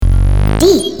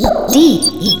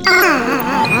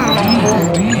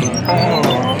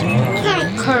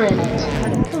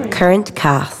Current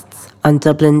casts on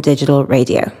Dublin Digital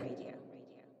Radio.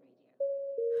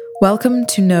 Welcome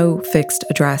to No Fixed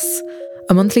Address,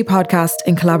 a monthly podcast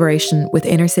in collaboration with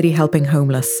Inner City Helping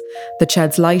Homeless that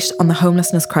sheds light on the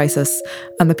homelessness crisis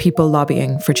and the people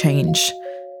lobbying for change.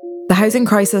 The housing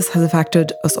crisis has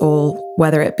affected us all,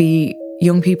 whether it be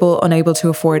young people unable to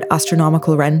afford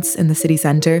astronomical rents in the city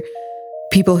centre,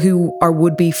 people who are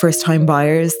would-be first-time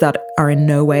buyers that are in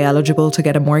no way eligible to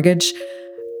get a mortgage,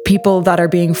 people that are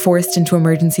being forced into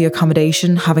emergency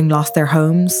accommodation having lost their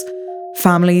homes,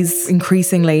 families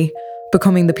increasingly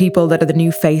becoming the people that are the new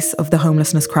face of the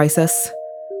homelessness crisis.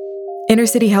 Inner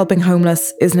City Helping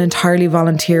Homeless is an entirely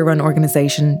volunteer-run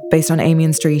organisation based on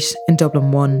Amiens Street in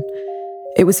Dublin 1.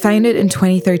 It was founded in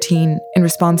 2013 in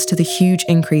response to the huge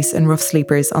increase in rough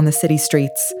sleepers on the city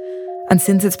streets, and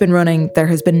since it's been running, there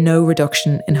has been no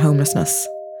reduction in homelessness.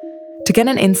 To get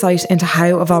an insight into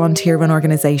how a volunteer-run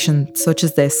organisation such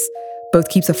as this both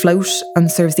keeps afloat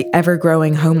and serves the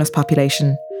ever-growing homeless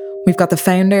population, we've got the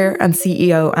founder and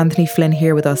CEO Anthony Flynn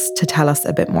here with us to tell us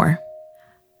a bit more.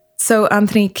 So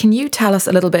Anthony, can you tell us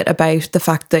a little bit about the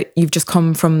fact that you've just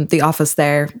come from the office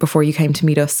there before you came to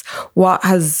meet us?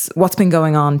 What's been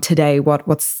going on today?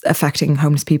 What's affecting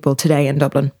homeless people today in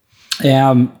Dublin?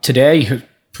 Today,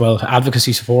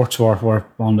 advocacy supports were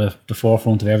on the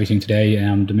forefront of everything today.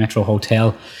 The Metro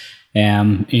Hotel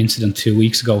incident 2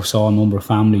 weeks ago saw a number of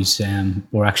families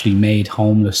were actually made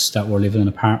homeless that were living in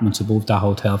apartments above that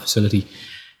hotel facility.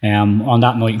 On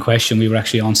that night in question, we were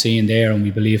actually on scene there, and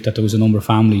we believed that there was a number of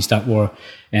families that were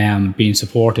being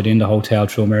supported in the hotel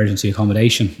through emergency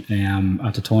accommodation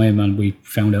at the time, and we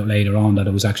found out later on that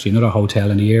it was actually another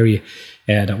hotel in the area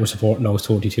that were supporting those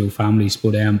 32 families.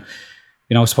 But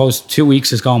I suppose 2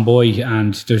 weeks has gone by,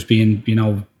 and there's been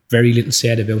very little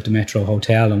said about the Metro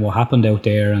Hotel and what happened out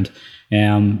there. And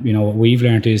what we've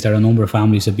learned is that a number of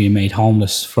families have been made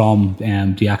homeless from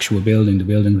the actual building. The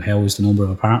building housed a number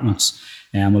of apartments.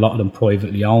 A lot of them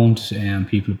privately owned.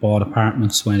 People bought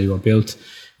apartments when they were built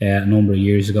a number of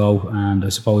years ago. And I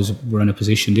suppose we're in a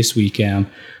position this week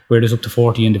where there's up to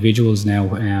 40 individuals now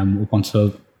up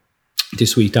until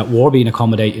this week that were being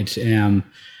accommodated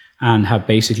and have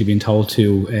basically been told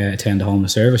to attend the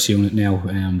homeless service unit now,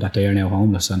 that they are now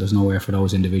homeless, and there's nowhere for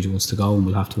those individuals to go, and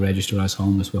will have to register as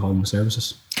homeless with Homeless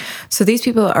Services. So these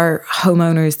people are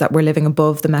homeowners that were living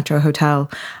above the Metro Hotel,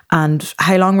 and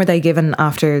how long were they given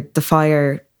after the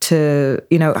fire to,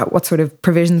 what sort of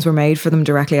provisions were made for them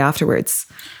directly afterwards?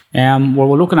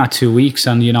 We're looking at 2 weeks,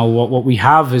 and what we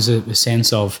have is a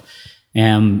sense of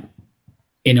in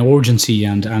urgency,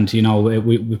 and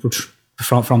we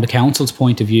from the council's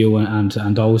point of view and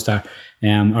those that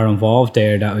are involved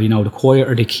there, that the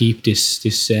quieter they keep this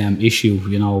issue,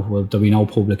 there'll be no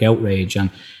public outrage,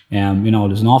 and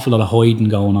there's an awful lot of hiding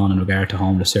going on in regard to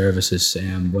homeless services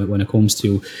when it comes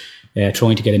to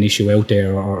trying to get an issue out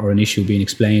there or an issue being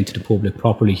explained to the public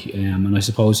properly. And I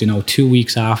suppose 2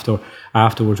 weeks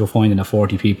afterwards, we're finding that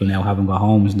 40 people now haven't got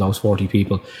homes, and those 40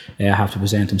 people have to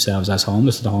present themselves as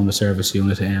homeless at the Homeless Service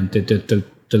Unit. The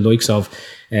likes of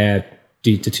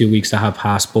the 2 weeks that have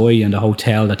passed by, and the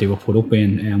hotel that they were put up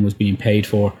in was being paid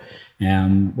for,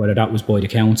 whether that was by the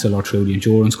council or through the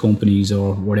insurance companies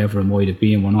or whatever it might have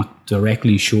been. We're not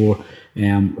directly sure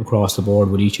across the board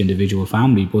with each individual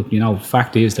family, but the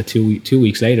fact is that two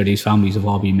weeks later, these families have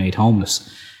all been made homeless.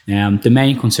 The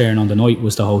main concern on the night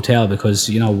was the hotel, because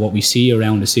what we see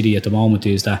around the city at the moment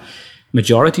is that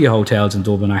majority of hotels in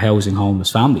Dublin are housing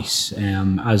homeless families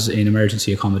as in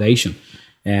emergency accommodation.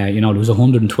 There was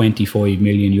 125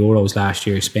 million euros last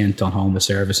year spent on homeless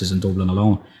services in Dublin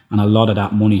alone, and a lot of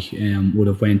that money would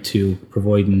have went to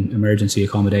providing emergency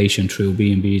accommodation through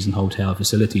B&Bs and hotel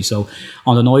facilities. So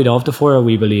on the night of the fire,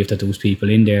 we believe that there was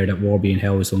people in there that were being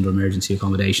housed under emergency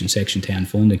accommodation Section 10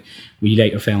 funding. We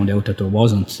later found out that there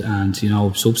wasn't, and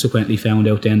subsequently found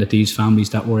out then that these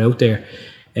families that were out there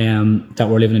that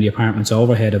were living in the apartments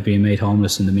overhead have been made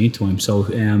homeless in the meantime. So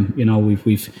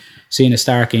we've seen a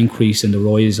stark increase in the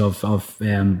rise of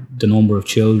the number of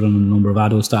children and the number of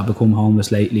adults that have become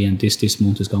homeless lately, and this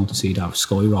month is going to see that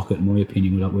skyrocket, in my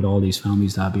opinion, with all these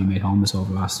families that have been made homeless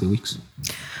over the last 2 weeks.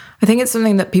 I think it's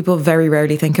something that people very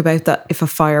rarely think about, that if a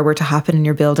fire were to happen in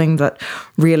your building, that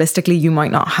realistically you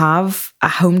might not have a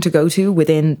home to go to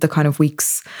within the kind of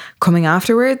weeks coming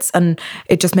afterwards. And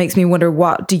it just makes me wonder,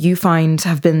 what do you find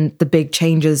have been the big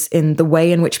changes in the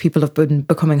way in which people have been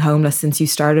becoming homeless since you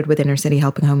started with Inner City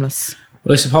Helping Homeless?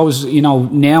 Well, I suppose,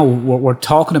 now we're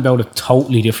talking about a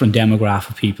totally different demographic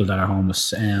of people that are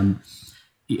homeless.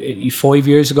 5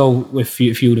 years ago, if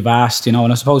you would have asked, and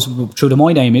I suppose through the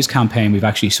My Name Is campaign, we've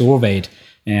actually surveyed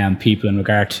people in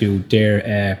regard to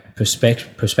their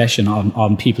perspective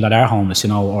on people that are homeless,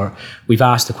 or we've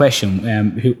asked the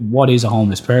question, what is a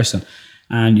homeless person?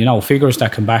 And figures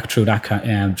that come back through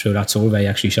that survey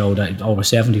actually show that over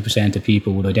 70% of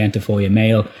people would identify a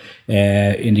male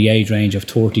in the age range of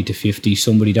 30 to 50,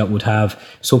 somebody that would have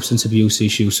substance abuse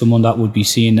issues, someone that would be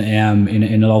seen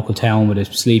in a local town with a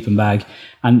sleeping bag.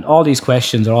 And all these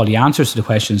questions, or all the answers to the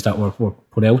questions that were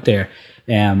put out there,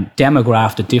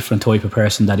 demographed a different type of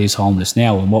person that is homeless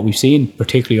now. And what we've seen,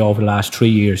 particularly over the last 3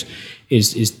 years,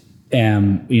 is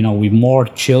we've more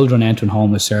children entering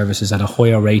homeless services at a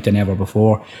higher rate than ever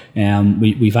before.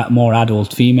 We've had more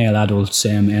female adults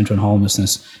entering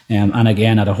homelessness, and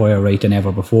again at a higher rate than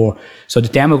ever before. So the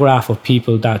demographic of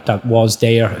people that was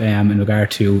there in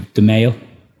regard to the male,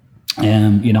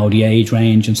 the age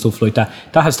range and stuff like that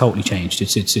has totally changed.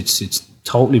 It's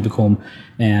totally become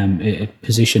a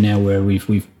position now where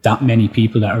we've that many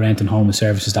people that are renting homeless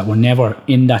services that were never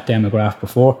in that demographic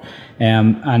before.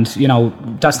 And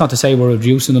that's not to say we're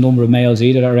reducing the number of males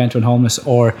either that are entering homeless,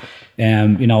 or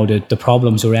the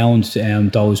problems around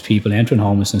those people entering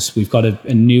homelessness. We've got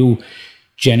a new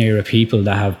generation of people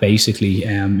that have basically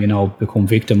become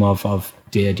victim of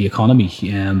the economy,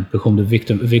 become the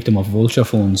victim of vulture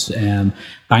funds,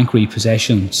 bank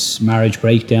repossessions, marriage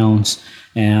breakdowns.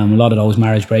 A lot of those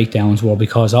marriage breakdowns were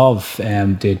because of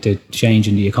the change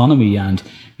in the economy, and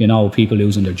people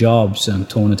losing their jobs and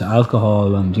turning to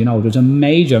alcohol, and there's a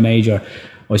major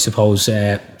I suppose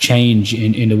change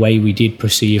in the way we did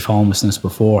perceive homelessness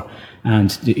before.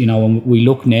 And when we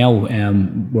look now,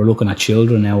 we're looking at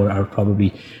children now are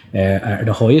probably are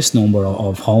the highest number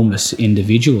of homeless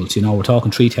individuals. We're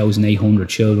talking 3,800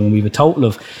 children. We have a total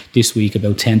of this week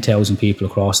about 10,000 people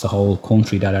across the whole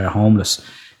country that are homeless.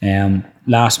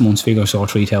 Last month's figure saw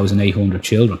 3,800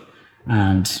 children.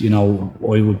 And,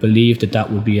 I would believe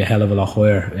that would be a hell of a lot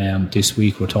higher. This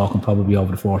week we're talking probably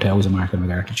over the 4,000 mark in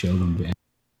regard to children.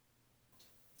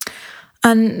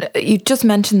 And you just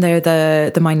mentioned there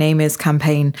the My Name Is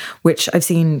campaign, which I've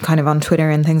seen kind of on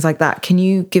Twitter and things like that. Can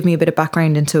you give me a bit of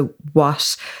background into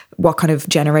what kind of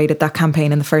generated that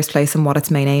campaign in the first place and what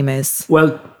its main aim is?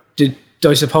 Well,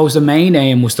 I suppose the main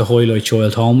aim was to highlight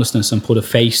child homelessness and put a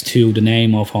face to the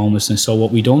name of homelessness. So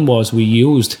what we done was we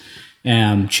used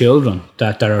children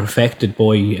that are affected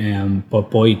by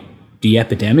the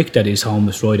epidemic that is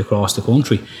homeless right across the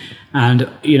country. And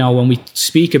when we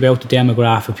speak about the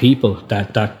demographic of people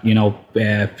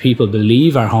that people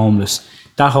believe are homeless,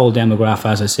 that whole demographic,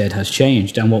 as I said, has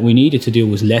changed. And what we needed to do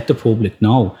was let the public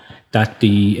know that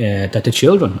the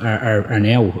children are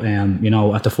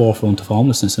now at the forefront of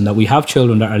homelessness, and that we have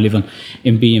children that are living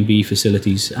in B&B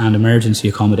facilities and emergency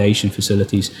accommodation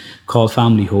facilities called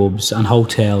family hubs and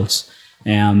hotels.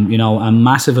 And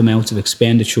massive amounts of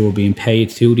expenditure being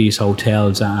paid to these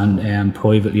hotels and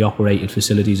privately operated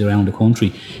facilities around the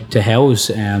country to house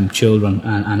children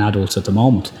and adults at the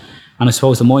moment. And I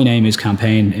suppose the My Name Is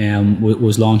campaign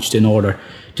was launched in order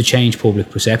to change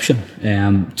public perception,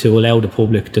 to allow the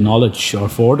public the knowledge, or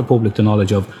for the public the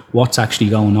knowledge of what's actually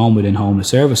going on within homeless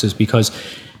services. Because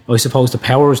I suppose the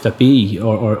powers that be,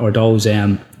 or those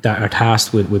that are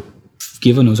tasked with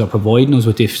giving us or providing us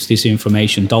with this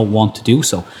information, don't want to do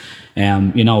so.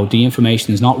 The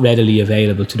information is not readily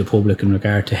available to the public in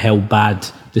regard to how bad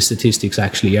the statistics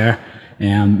actually are.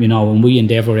 And we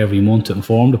endeavour every month to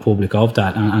inform the public of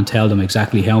that and tell them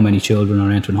exactly how many children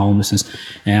are entering homelessness.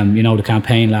 The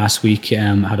campaign last week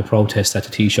had a protest at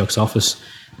the Taoiseach's office.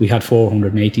 We had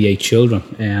 488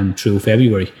 children through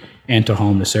February enter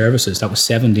homeless services. That was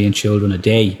 17 children a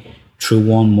day through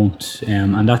 1 month,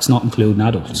 and that's not including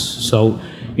adults. So,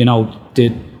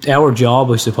 our job,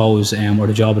 I suppose, or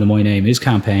the job of the My Name Is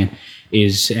campaign,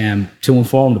 is to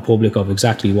inform the public of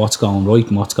exactly what's going right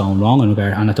and what's going wrong in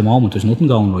regard. And at the moment, there's nothing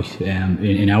going right.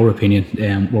 In our opinion,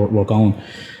 we're going.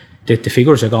 The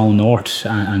figures are going north,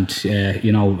 and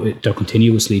they're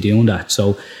continuously doing that.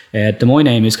 So, the My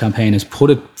Name Is campaign has put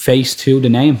a face to the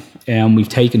name. We've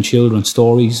taken children's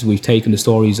stories, we've taken the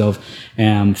stories of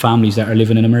families that are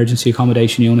living in emergency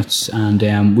accommodation units,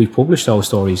 and we've published those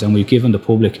stories, and we've given the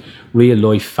public real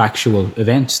life factual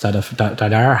events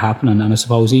that are happening. And I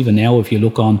suppose even now, if you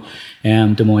look on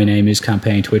the My Name Is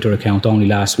campaign Twitter account only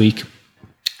last week,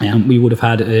 we would have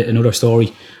had another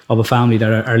story of a family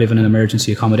that are living in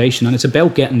emergency accommodation, and it's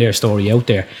about getting their story out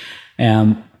there.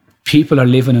 people are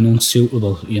living in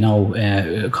unsuitable,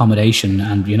 accommodation,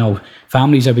 and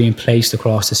families are being placed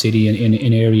across the city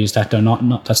in areas that they're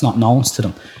not that's not known to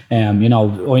them.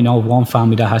 I know one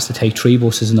family that has to take 3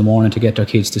 buses in the morning to get their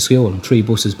kids to school, and 3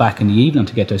 buses back in the evening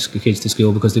to get their kids to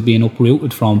school, because they're being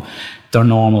uprooted from their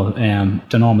normal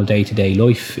day-to-day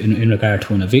life in regard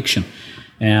to an eviction,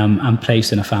 and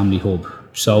placed in a family hub.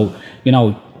 So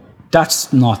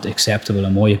that's not acceptable,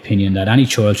 in my opinion, that any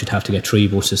child should have to get 3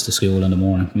 buses to school in the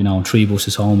morning, and 3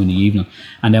 buses home in the evening.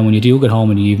 And then when you do get home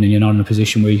in the evening, you're not in a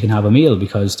position where you can have a meal,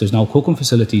 because there's no cooking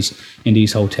facilities in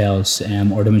these hotels,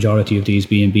 or the majority of these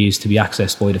B&Bs to be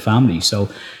accessed by the family. So,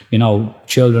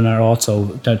 children are also,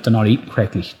 they're not eating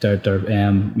correctly.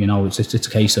 It's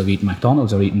a case of eating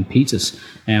McDonald's or eating pizzas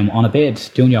on a bed,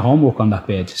 doing your homework on that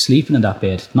bed, sleeping in that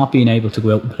bed, not being able to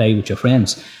go out and play with your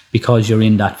friends because you're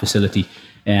in that facility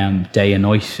day and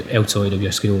night outside of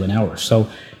your schooling hours. So,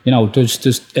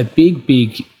 there's a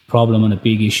big problem and a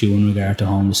big issue in regard to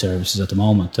homeless services at the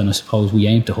moment, and I suppose we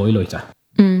aim to highlight that.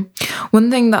 One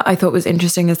thing that I thought was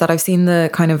interesting is that I've seen the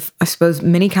kind of, I suppose,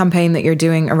 mini campaign that you're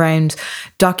doing around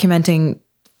documenting,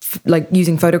 like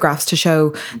using photographs to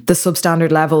show the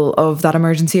substandard level of that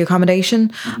emergency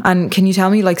accommodation. And can you tell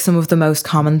me like some of the most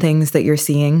common things that you're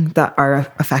seeing that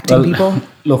are affecting people?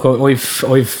 Look,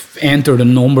 I've entered a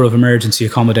number of emergency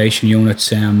accommodation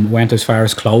units, went as far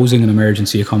as closing an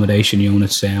emergency accommodation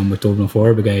units with Dublin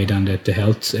Fire Brigade and the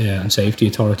Health and Safety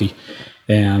Authority.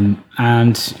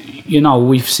 And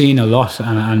we've seen a lot,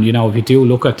 and if you do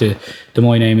look at the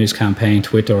My Name Is campaign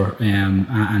Twitter,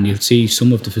 and you'll see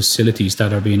some of the facilities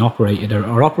that are being operated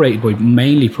are operated by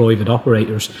mainly private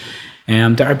operators,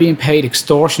 that are being paid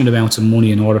extortionate amounts of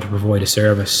money in order to provide a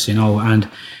service, and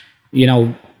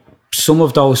some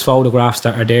of those photographs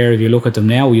that are there, if you look at them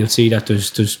now, you'll see that there's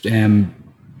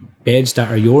beds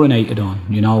that are urinated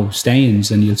on,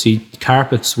 stains, and you'll see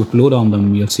carpets with blood on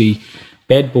them, you'll see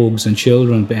bed bugs and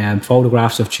children,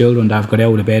 photographs of children that have got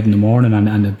out of bed in the morning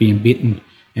and are being bitten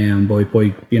by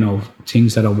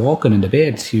things that are walking in the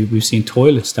bed. We've seen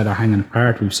toilets that are hanging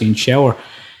apart. We've seen showers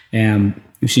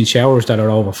that are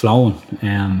overflowing.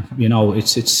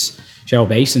 It's shower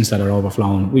basins that are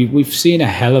overflowing. We've seen a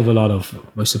hell of a lot of,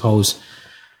 I suppose,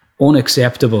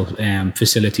 unacceptable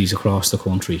facilities across the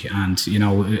country, and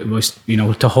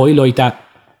to highlight that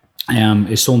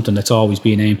is something that's always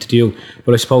been aimed to do.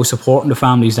 But I suppose supporting the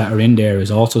families that are in there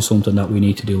is also something that we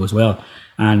need to do as well.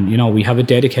 And we have a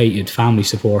dedicated family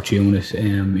support unit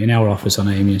in our office on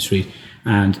Amiens Street,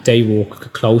 and they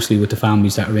work closely with the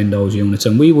families that are in those units,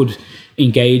 and we would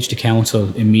engage the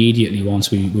council immediately once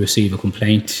we receive a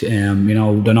complaint.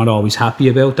 They're not always happy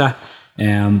about that,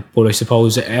 but I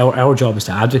suppose our job is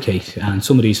to advocate, and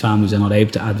some of these families are not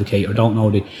able to advocate or don't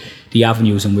know the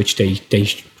avenues in which they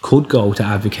could go to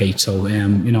advocate. So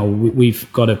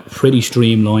we've got a pretty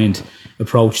streamlined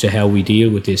approach to how we deal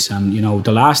with this, and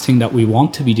the last thing that we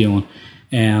want to be doing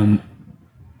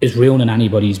is ruining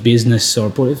anybody's business.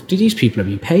 But if these people are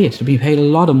being paid, they're being paid a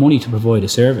lot of money to provide a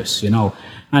service,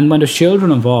 and when there's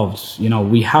children involved,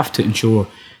 we have to ensure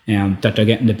that they're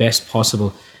getting the best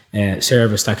possible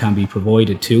service that can be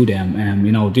provided to them.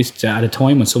 This at a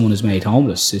time when someone is made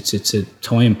homeless, it's a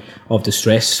time of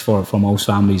distress for most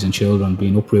families and children,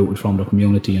 being uprooted from their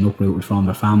community and uprooted from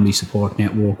their family support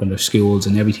network and their schools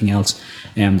and everything else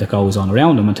that goes on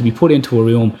around them, and to be put into a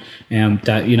room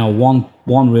that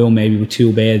one room maybe with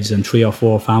 2 beds and 3 or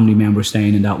 4 family members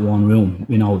staying in that one room,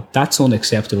 that's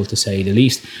unacceptable to say the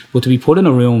least. But to be put in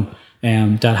a room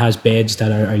that has beds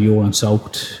that are urine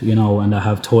soaked, and that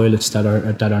have toilets that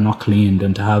are not cleaned,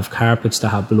 and to have carpets that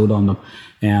have blood on them,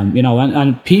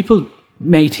 and people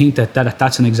may think that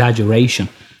that's an exaggeration,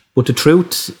 but the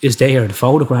truth is there. The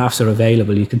photographs are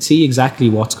available. You can see exactly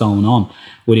what's going on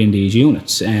within these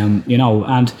units, and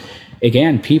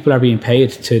again, people are being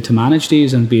paid to manage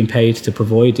these and being paid to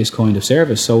provide this kind of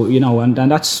service. So, and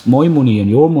that's my money and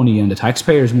your money and the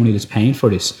taxpayers' money that's paying for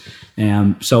this.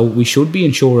 So we should be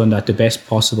ensuring that the best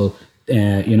possible,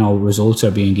 results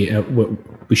are being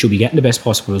we should be getting the best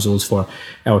possible results for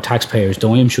our taxpayers'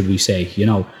 dime, should we say,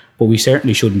 but we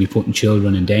certainly shouldn't be putting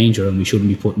children in danger, and we shouldn't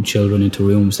be putting children into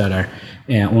rooms that are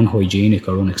unhygienic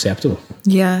or unacceptable.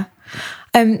 Yeah.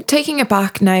 Taking it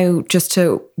back now just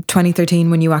to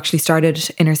 2013 when you actually started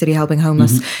Inner City Helping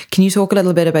Homeless, Can you talk a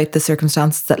little bit about the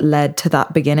circumstances that led to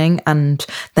that beginning, and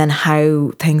then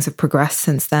how things have progressed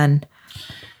since then?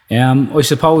 I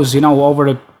suppose,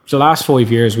 over the last 5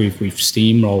 years we've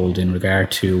steamrolled in regard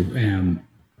to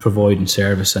providing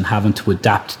service and having to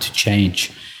adapt to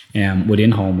change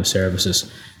within homeless services.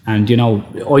 And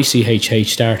ICHH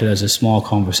started as a small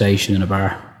conversation in a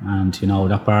bar, and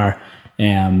that bar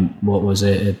what was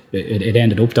it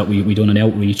ended up that we done an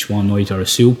outreach one night, or a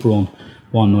soup run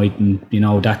one night, and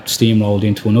that steamrolled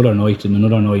into another night,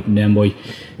 and then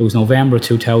it was November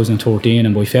 2013,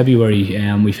 and by February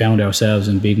we found ourselves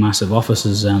in big massive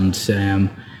offices, and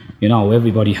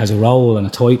everybody has a role and a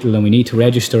title, and we need to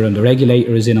register, and the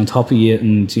regulator is in on top of you,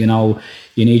 and you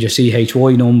need your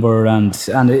CHY number, and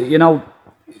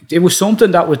it was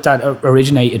something that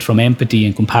originated from empathy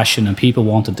and compassion, and people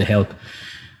wanted to help.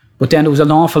 But then there was an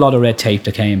awful lot of red tape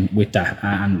that came with that,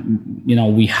 and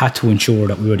we had to ensure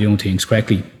that we were doing things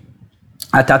correctly.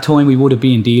 At that time, we would have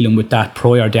been dealing with that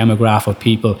prior demographic of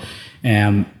people,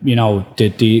 the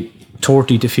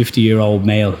 30 to 50-year-old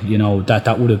male,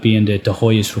 that would have been the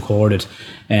highest recorded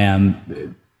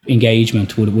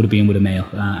engagement would have been with a male,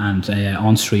 and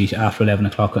on street after 11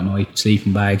 o'clock at night,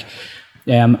 sleeping bag.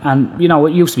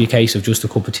 It used to be a case of just a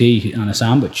cup of tea and a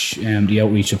sandwich. The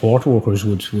outreach support workers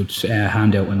would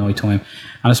hand out at night time.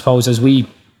 And I suppose as we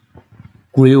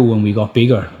grew and we got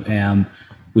bigger,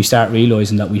 we start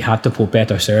realising that we had to put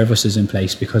better services in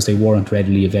place because they weren't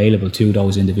readily available to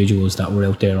those individuals that were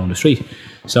out there on the street.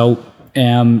 So,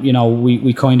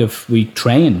 we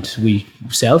trained, we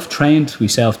self-trained, we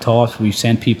self-taught, we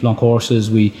sent people on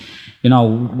courses, we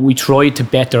tried to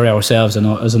better ourselves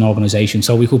as an organisation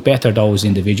so we could better those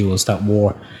individuals that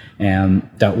were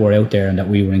out there and that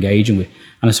we were engaging with.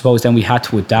 And I suppose then we had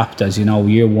to adapt as,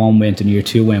 year one went and year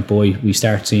two went by, we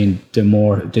start seeing the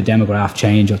demographic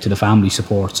change up to the family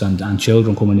supports and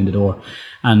children coming in the door.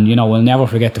 And, we'll never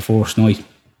forget the first night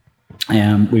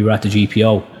we were at the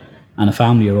GPO and a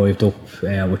family arrived up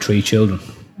with 3 children,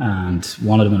 and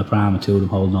one of them in a pram and 2 of them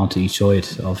holding on to each side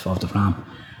of the pram,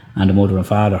 and the mother and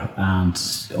father. And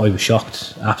I was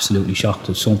shocked, absolutely shocked.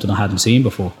 It's something I hadn't seen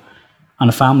before. And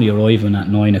a family arriving at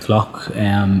 9 o'clock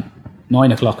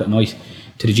at night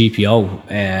to the GPO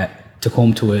to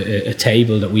come to a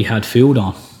table that we had food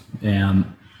on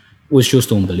was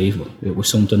just unbelievable. It was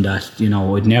something that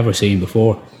I'd never seen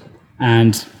before.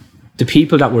 And the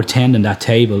people that were attending that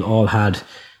table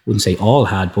wouldn't say all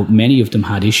had, but many of them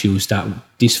had issues that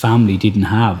this family didn't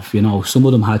have. Some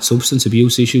of them had substance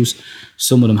abuse issues,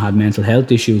 some of them had mental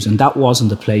health issues, and that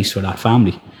wasn't the place for that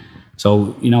family.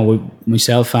 So,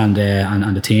 myself and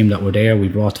the team that were there, we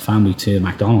brought the family to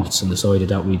McDonald's and decided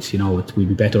that we'd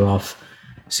be better off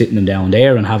sitting them down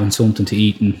there and having something to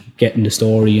eat and getting the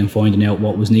story and finding out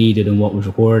what was needed and what was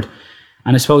required.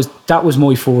 And I suppose that was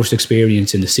my first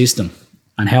experience in the system.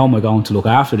 And how am I going to look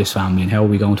after this family, and how are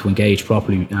we going to engage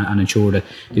properly and ensure that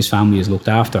this family is looked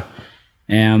after?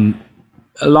 A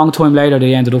long time later,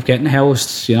 they ended up getting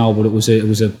housed, but it was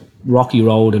a rocky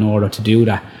road in order to do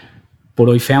that. But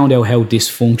I found out how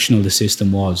dysfunctional the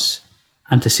system was.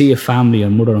 And to see a family, a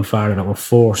mother and father, that were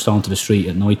forced onto the street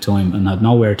at night time and had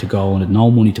nowhere to go and had no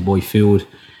money to buy food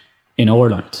in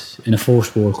Ireland, in a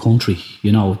first world country,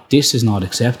 this is not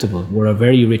acceptable. We're a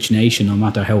very rich nation, no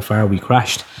matter how far we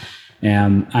crashed.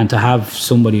 And to have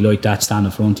somebody like that stand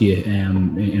in front of you,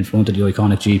 in front of the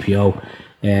iconic GPO,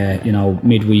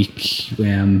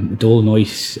 midweek, dull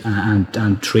night,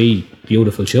 and 3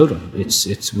 beautiful children,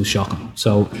 it was shocking.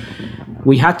 So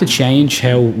we had to change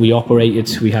how we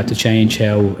operated. We had to change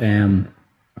how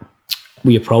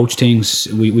we approach things.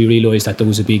 We realised that there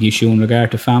was a big issue in regard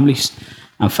to families,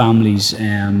 and families,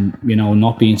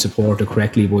 not being supported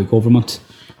correctly by government,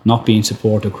 not being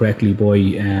supported correctly by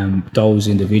those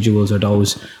individuals or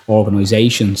those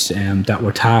organisations that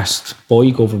were tasked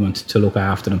by government to look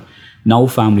after them. No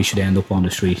family should end up on the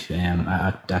street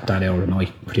at that hour of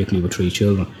night, particularly with 3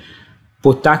 children.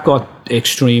 But that got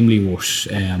extremely worse,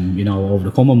 over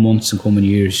the coming months and coming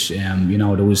years.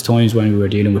 There was times when we were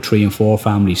dealing with 3 and 4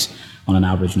 families on an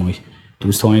average night. There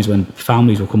was times when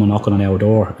families were coming knocking on our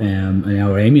door in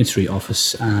our Amiens Street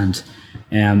office, and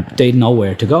they'd know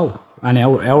where to go. And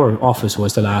our office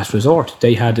was the last resort.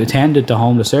 They had attended the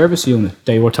homeless service unit.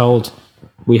 They were told,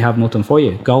 we have nothing for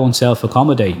you. Go and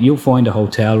self-accommodate. You find a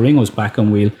hotel, ring us back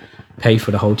and we'll pay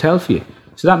for the hotel for you.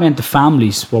 So that meant the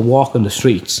families were walking the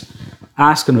streets,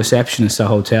 asking receptionists at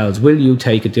hotels, will you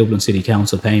take a Dublin City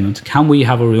Council payment? Can we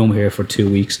have a room here for 2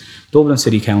 weeks? Dublin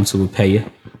City Council would pay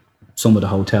you. Some of the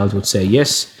hotels would say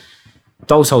yes.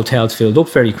 Those hotels filled up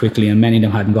very quickly, and many of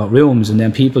them hadn't got rooms. And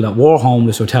then people that were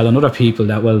homeless were telling other people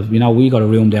that, well, we got a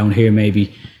room down here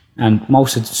maybe. And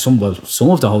some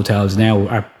of the hotels now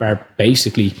are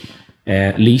basically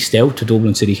leased out to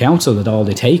Dublin City Council, that all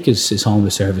they take is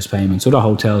homeless service payments. Other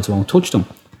hotels won't touch them.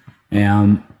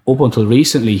 Up until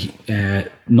recently,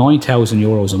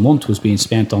 €9,000 a month was being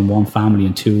spent on one family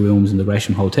in 2 rooms in the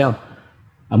Gresham Hotel.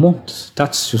 A month.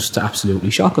 That's just absolutely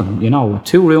shocking.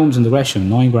 2 rooms in the Gresham,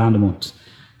 $9,000 a month.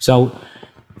 So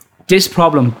this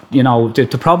problem, you know,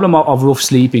 the problem of rough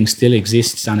sleeping still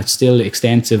exists, and it's still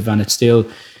extensive, and it's still,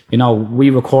 you know, we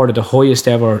recorded the highest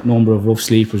ever number of rough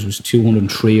sleepers was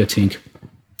 203, I think,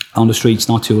 on the streets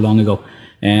not too long ago.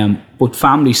 But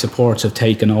family supports have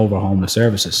taken over homeless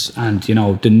services, and you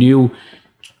know, the new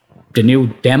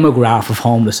demographic of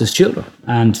homeless is children,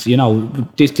 and you know,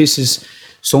 this is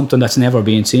something that's never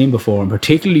been seen before, and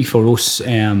particularly for us,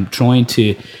 trying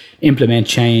to implement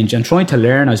change and trying to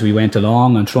learn as we went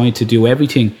along, and trying to do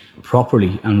everything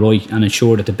properly and right, and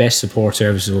ensure that the best support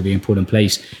services were being put in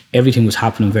place. Everything was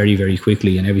happening very, very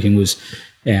quickly, and everything was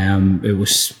it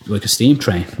was like a steam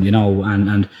train, you know,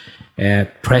 and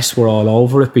press were all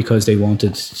over it because they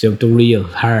wanted the real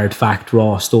hard fact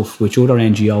raw stuff which other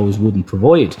NGOs wouldn't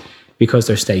provide because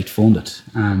they're state funded.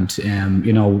 And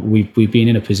you know, we've been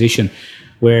in a position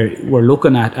where we're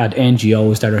looking at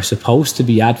NGOs that are supposed to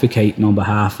be advocating on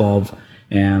behalf of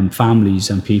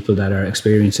families and people that are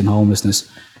experiencing homelessness,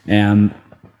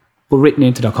 but written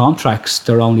into their contracts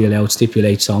they're only allowed to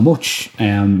stipulate so much,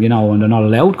 you know, and they're not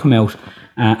allowed to come out,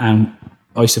 and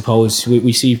I suppose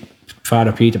we see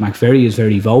Father Peter McVerry is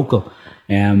very vocal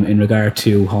in regard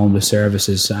to homeless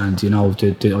services, and you know,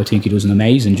 I think he does an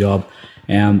amazing job.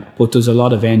 But there's a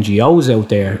lot of NGOs out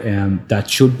there that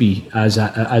should be as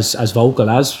vocal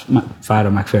as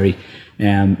Father McVerry,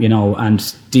 you know, and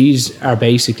these are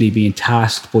basically being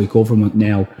tasked by government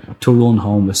now to run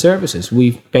homeless services.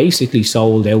 We've basically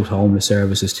sold out homeless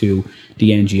services to the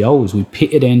NGOs. We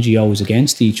pitted NGOs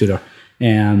against each other,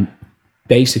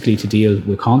 basically to deal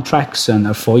with contracts, and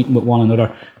are fighting with one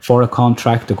another for a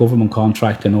contract, a government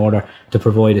contract, in order to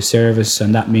provide a service,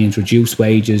 and that means reduced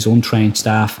wages, untrained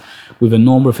staff. We have a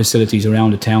number of facilities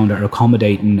around the town that are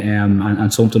accommodating,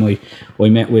 and something I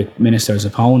met with Minister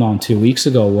Zappone on 2 weeks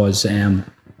ago was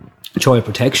child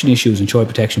protection issues and child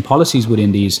protection policies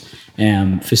within these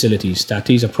facilities, that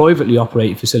these are privately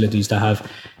operated facilities that have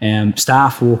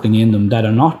staff working in them that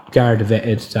are not Garda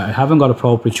vetted, that haven't got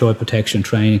appropriate child protection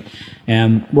training.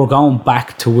 We're going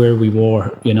back to where we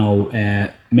were, you know,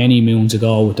 many moons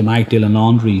ago with the Magdalen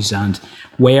laundries and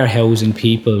warehousing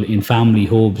people in family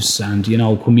hubs and, you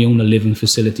know, communal living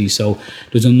facilities. So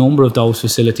there's a number of those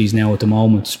facilities now at the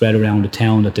moment spread around the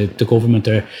town that the government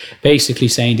are basically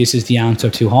saying this is the answer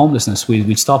to homelessness.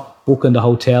 We'd stop booking the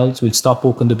hotels, we'd stop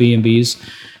booking the B&Bs,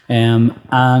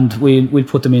 and we'll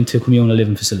put them into communal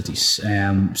living facilities.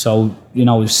 So, you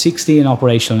know, there's 16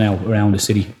 operational now around the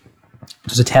city.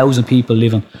 There's 1,000 people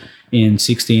living in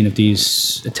 16 of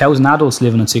these, 1,000 adults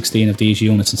living in 16 of these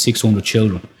units and 600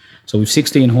 children. So we've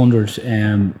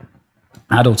 1,600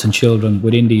 adults and children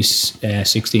within these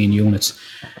 16 units,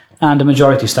 and the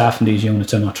majority of staff in these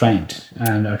units are not trained,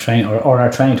 and are trained or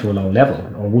are trained to a low level,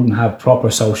 or wouldn't have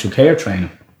proper social care training.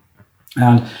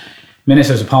 And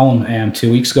Minister Zappone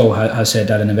 2 weeks ago has said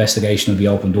that an investigation will be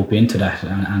opened up into that,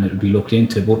 and it will be looked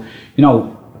into. But you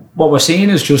know, what we're seeing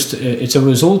is just it's a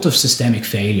result of systemic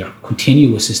failure,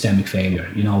 continuous systemic failure.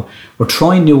 You know, we're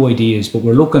trying new ideas, but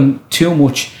we're looking too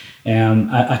much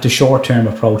at the short-term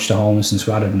approach to homelessness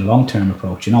rather than the long-term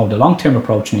approach. You know, the long-term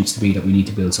approach needs to be that we need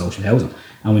to build social housing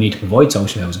and we need to provide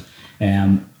social housing.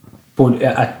 But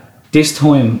at this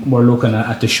time, we're looking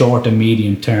at the short and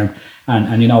medium term.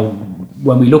 And you know,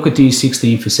 when we look at these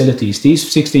 16 facilities,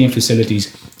 these 16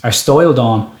 facilities are styled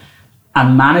on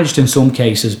and managed in some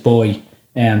cases by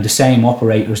the same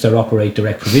operators that operate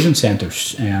direct provision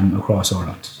centres across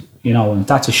Ireland. You know, and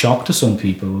that's a shock to some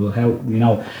people. How, you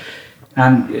know,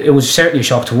 and it was certainly a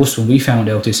shock to us when we found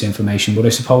out this information. But I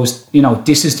suppose, you know,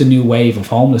 this is the new wave of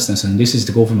homelessness, and this is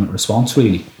the government response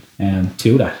really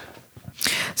to that.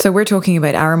 So we're talking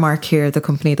about Aramark here, the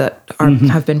company that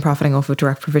have been profiting off of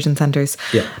direct provision centres.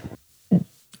 Yeah.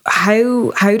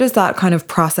 How does that kind of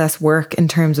process work in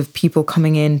terms of people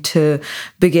coming in to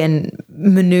begin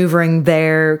manoeuvring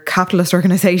their capitalist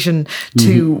organisation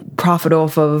to profit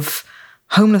off of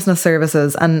homelessness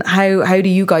services, and how do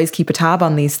you guys keep a tab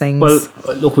on these things? Well,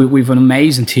 look, we've an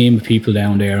amazing team of people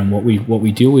down there, and what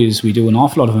we do is we do an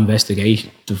awful lot of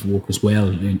investigative work as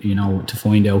well, you know, to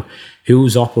find out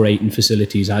who's operating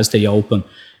facilities as they open.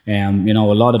 You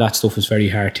know, a lot of that stuff is very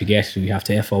hard to get. We have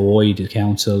to FOI the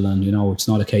council, and you know, it's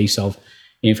not a case of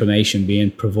information being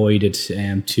provided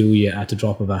to you at the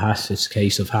drop of a hat. It's a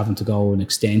case of having to go and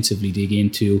extensively dig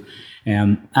into,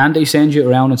 and they send you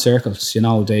around in circles. You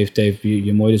know, Dave,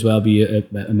 you might as well be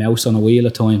a mouse on a wheel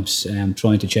at times,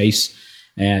 trying to chase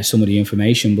some of the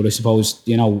information. But I suppose,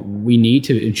 you know, we need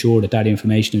to ensure that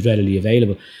information is readily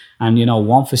available. And,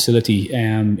 one facility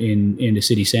in the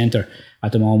city centre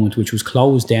at the moment, which was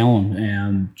closed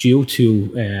down due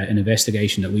to an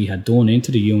investigation that we had done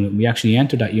into the unit. We actually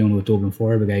entered that unit with Dublin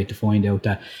Fire Brigade to find out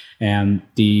that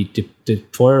the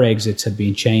fire exits had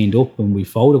been chained up, and we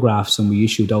photographs, and we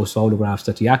issued those photographs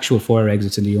that the actual fire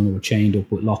exits in the unit were chained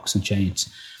up with locks and chains,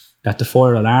 that the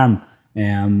fire alarm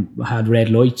had red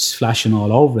lights flashing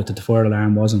all over it, that the fire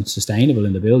alarm wasn't sustainable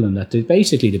in the building, that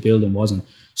basically the building wasn't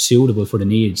suitable for the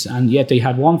needs. And yet they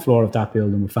had one floor of that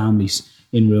building with families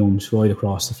in rooms right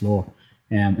across the floor.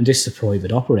 And this is a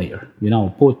private operator,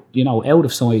 but, out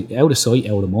of sight, out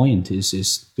of mind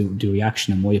is the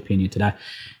reaction, in my opinion, to that.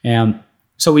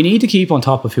 So we need to keep on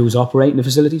top of who's operating the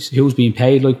facilities, who's being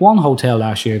paid. Like, one hotel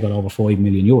last year got over €5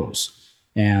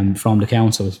 million from the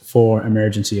council for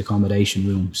emergency accommodation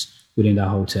rooms within that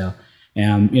hotel.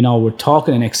 We're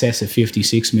talking in excess of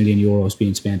 €56 million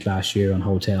being spent last year on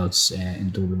hotels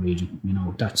in the Dublin region.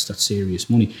 That's serious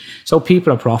money. So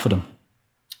people are profiting.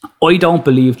 I don't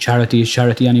believe charity is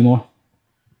charity anymore.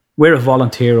 We're a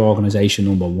volunteer organisation,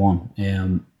 number one.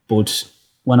 But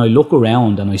when I look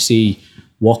around and I see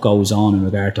what goes on in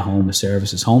regard to homeless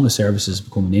services has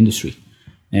become an industry.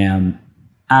 And,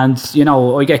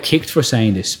 I get kicked for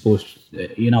saying this, but,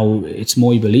 it's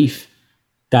my belief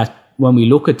that when we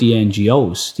look at the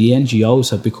NGOs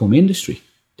have become industry.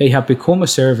 They have become a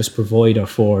service provider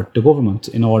for the government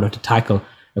in order to tackle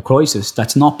a crisis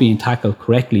that's not being tackled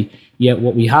correctly. Yet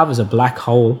what we have is a black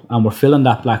hole, and we're filling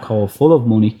that black hole full of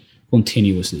money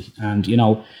continuously. And,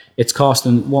 it's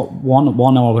costing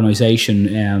one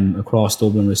organisation across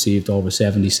Dublin received over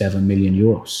 €77 million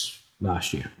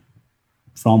last year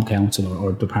from council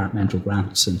or departmental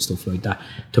grants and stuff like that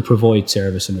to provide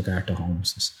service in regard to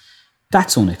homelessness.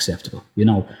 That's unacceptable.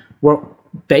 We're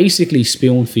basically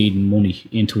spoon feeding money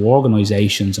into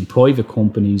organisations and private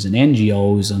companies and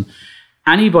NGOs and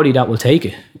anybody that will take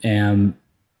it.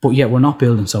 But yet we're not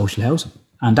building social housing.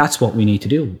 And that's what we need to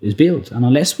do, is build. And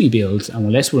unless we build, and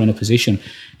unless we're in a position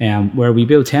where we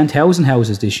build 10,000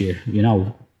 houses this year,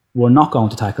 we're not going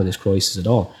to tackle this crisis at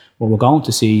all. What we're going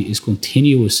to see is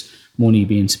continuous money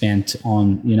being spent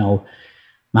on,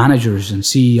 managers and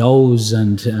CEOs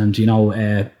and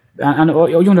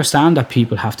I understand that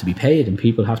people have to be paid, and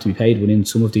people have to be paid within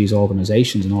some of these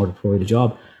organisations in order to provide a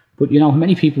job. But, how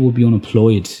many people would be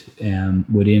unemployed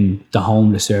within the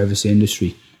homeless service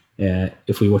industry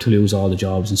if we were to lose all the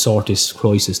jobs and sort this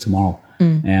crisis tomorrow?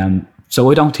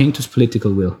 So I don't think there's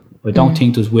political will. I don't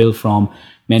think there's will from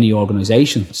many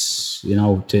organisations,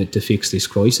 to fix this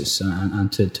crisis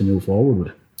and to move forward with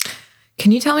it.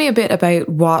 Can you tell me a bit about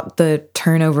what the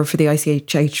turnover for the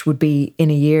ICHH would be in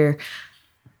a year?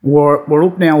 We're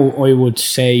up now, I would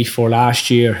say, for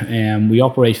last year. We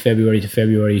operate February to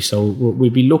February, so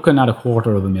we'd be looking at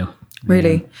 $250,000.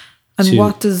 Really? And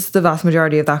what does the vast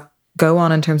majority of that go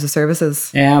on in terms of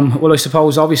services? Well, I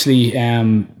suppose, obviously,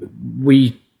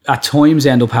 we at times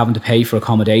end up having to pay for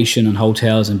accommodation and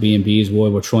hotels and B&Bs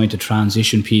while we're trying to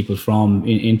transition people from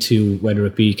into whether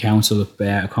it be council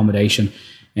accommodation.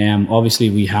 Obviously,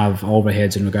 we have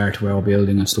overheads in regard to our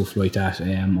building and stuff like that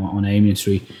on Amiens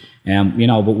Street.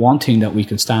 But one thing that we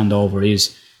can stand over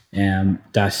is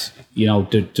that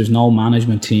there's no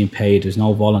management team paid, there's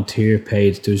no volunteer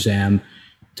paid, there's an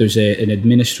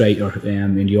administrator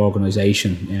in the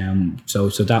organisation. So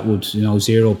that would I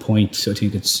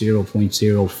think it's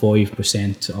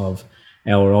 0.05% of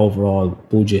our overall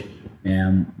budget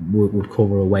would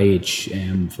cover a wage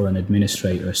for an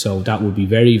administrator. So that would be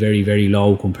very, very, very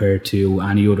low compared to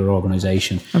any other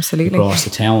organisation across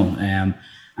the town.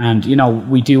 And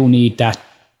we do need that.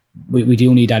 We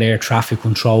do need that air traffic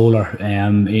controller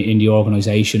in the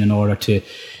organisation in order to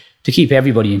keep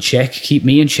everybody in check, keep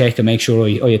me in check, and make sure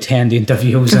I attend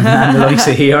interviews and the likes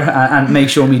of here, and make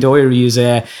sure my diary is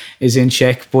in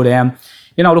check. But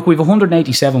look, we've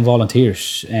 187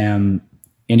 volunteers in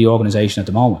the organisation at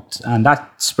the moment, and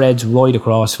that spreads right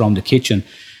across from the kitchen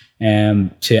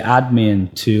to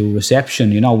admin to reception.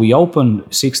 We open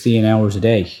 16 hours a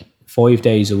day, 5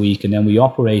 days a week, and then we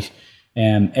operate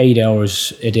 8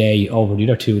 hours a day over the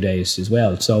other 2 days as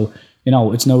well. So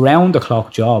it's an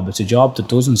around-the-clock job. It's a job that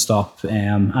doesn't stop,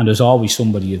 and there's always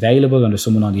somebody available, and there's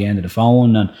someone on the end of the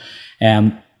phone.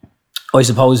 And I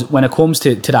suppose when it comes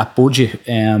to that budget,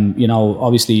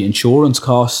 obviously insurance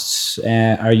costs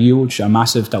are huge, are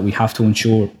massive, that we have to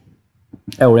insure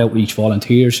our outreach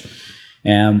volunteers.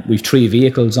 We've 3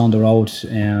 vehicles on the road.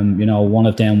 One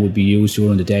of them would be used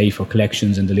during the day for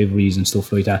collections and deliveries and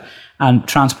stuff like that, and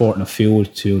transporting of fuel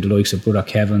to the likes of Brother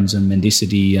Kevin's and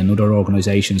Mendicity and other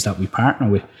organisations that we partner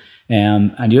with.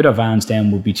 And the other vans then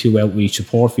would be 2 outreach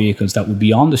support vehicles that would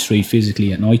be on the street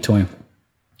physically at night time.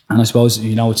 And I suppose,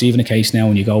 you know, it's even a case now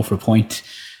when you go for a point,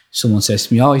 someone says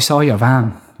to me, "Oh, I saw your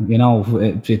van." You know,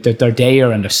 they're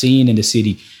there and they're seen in the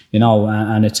city, you know,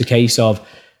 and it's a case of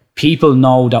people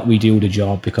know that we do the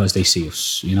job because they see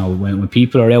us. You know, when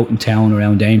people are out in town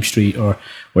around Dame Street or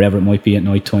wherever it might be at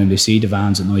night time, they see the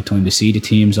vans at night time, they see the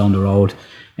teams on the road.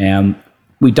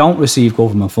 We don't receive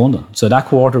government funding. So that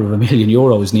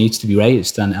 €250,000 needs to be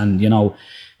raised. And you know,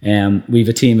 we've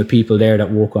a team of people there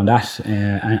that work on that.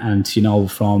 And, you know,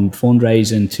 from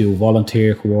fundraising to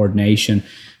volunteer coordination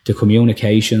to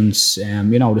communications,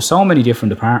 you know, there's so many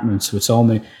different departments with so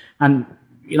many. And,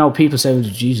 you know, people say, well,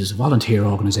 Jesus, a volunteer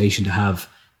organisation to have,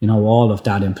 you know, all of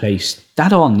that in place.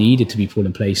 That all needed to be put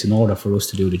in place in order for us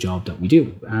to do the job that we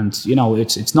do. And, you know,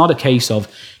 it's not a case of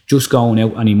just going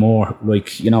out anymore,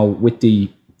 like, you know, with the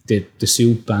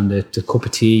soup and the cup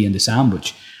of tea and the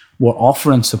sandwich. We're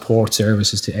offering support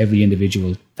services to every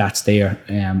individual that's there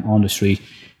on the street.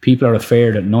 People are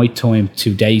referred at night time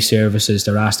to day services.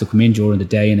 They're asked to come in during the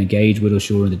day and engage with us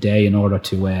during the day in order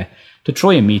to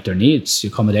try and meet their needs,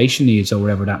 accommodation needs or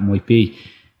whatever that might be.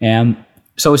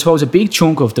 So I suppose a big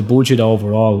chunk of the budget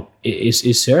overall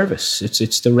is service.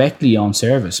 It's directly on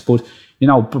service. But, you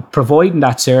know, providing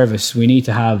that service, we need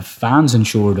to have vans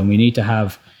insured and we need to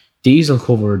have diesel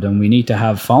covered and we need to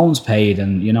have phones paid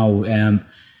and, you know,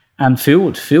 and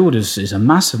food is a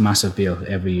massive bill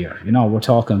every year. You know, we're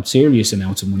talking serious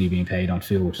amounts of money being paid on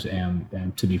food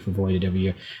to be provided every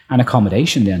year. And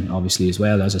accommodation then, obviously, as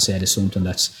well, as I said, is something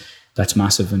that's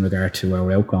massive in regard to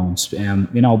our outgoings.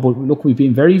 You know, but look, we've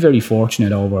been very, very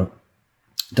fortunate over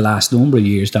the last number of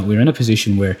years that we're in a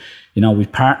position where, you know,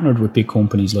 we've partnered with big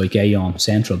companies like Aon,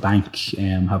 Central Bank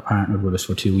have partnered with us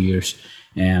for 2 years,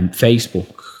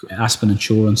 Facebook, Aspen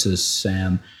Insurances,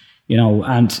 you know,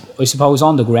 and I suppose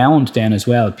on the ground then as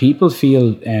well, people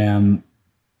feel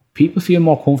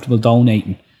more comfortable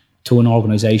donating to an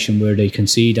organisation where they can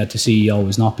see that the CEO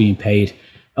is not being paid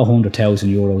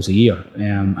 €100,000 a year,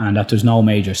 and that there's no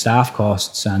major staff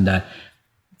costs, and that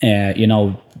you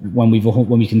know, when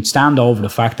we can stand over the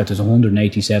fact that there's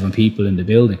 187 people in the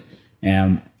building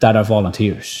that are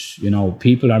volunteers. You know,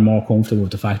 people are more comfortable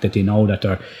with the fact that they know that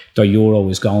their euro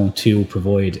is going to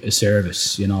provide a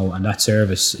service, you know, and that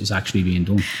service is actually being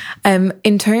done.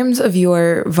 In terms of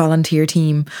your volunteer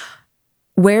team,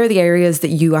 where are the areas that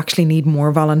you actually need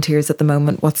more volunteers at the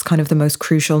moment? What's kind of the most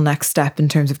crucial next step in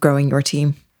terms of growing your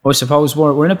team? I suppose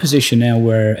we're in a position now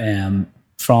where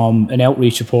from an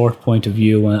outreach support point of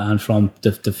view and from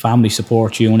the family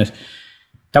support unit,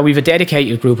 that we've a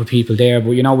dedicated group of people there.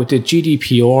 But, you know, with the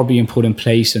GDPR being put in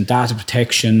place and data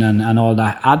protection and all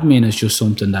that, admin is just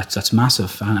something that's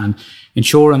massive. And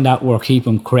ensuring that we're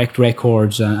keeping correct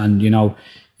records and you know,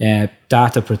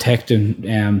 data protecting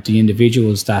the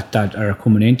individuals that are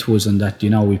coming into us, and that, you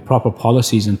know, we've proper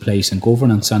policies in place and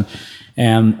governance. And,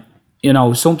 you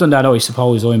know, something that I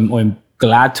suppose I'm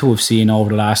glad to have seen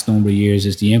over the last number of years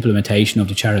is the implementation of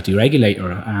the charity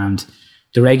regulator. And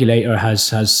the regulator has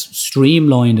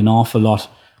streamlined an awful lot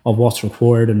of what's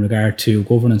required in regard to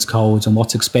governance codes and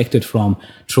what's expected from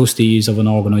trustees of an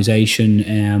organisation.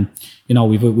 You know,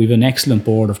 we've an excellent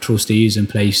board of trustees in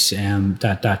place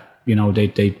that you know,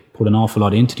 they put an awful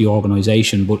lot into the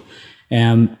organisation. But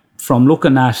from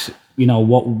looking at, you know,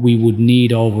 what we would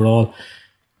need overall,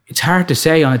 it's hard to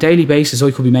say. On a daily basis,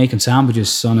 I could be making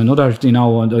sandwiches. On another, you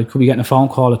know, I could be getting a phone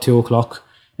call at 2:00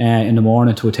 in the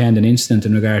morning to attend an incident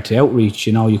in regard to outreach.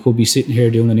 You know, you could be sitting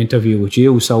here doing an interview with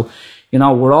you. So, you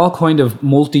know, we're all kind of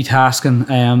multitasking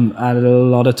at a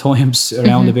lot of times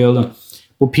around the building,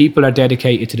 but people are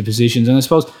dedicated to the positions. And I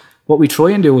suppose what we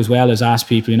try and do as well is ask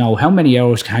people, you know, how many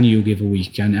hours can you give a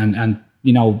week? And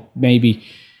you know, maybe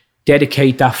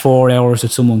dedicate that 4 hours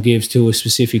that someone gives to a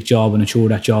specific job and ensure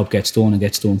that job gets done and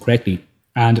gets done correctly.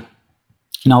 And,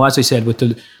 you know, as I said, with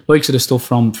the likes of the stuff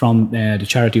from the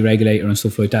charity regulator and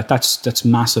stuff like that, that's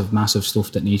massive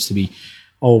stuff that needs to be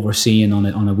overseen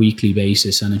on a weekly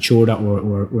basis and ensure that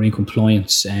we're in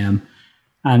compliance.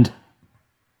 And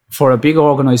for a big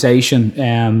organisation,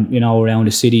 you know, around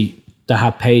the city that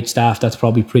have paid staff, that's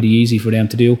probably pretty easy for them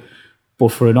to do.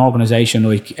 But for an organisation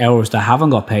like ours that haven't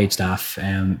got paid staff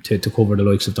to cover the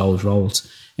likes of those roles,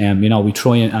 you know, we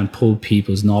try and pull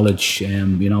people's knowledge,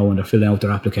 you know, when they're filling out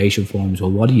their application forms. Well,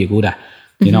 what are you good at?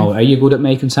 You know, are you good at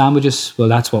making sandwiches? Well,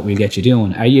 that's what we'll get you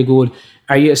doing. Are you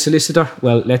a solicitor?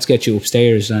 Well, let's get you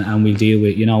upstairs and we'll deal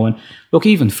with, you know. And look,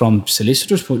 even from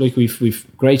solicitors, but like we've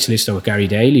great solicitor with Gary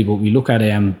Daly, but we look at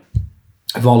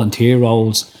volunteer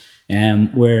roles.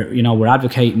 Where, you know, we're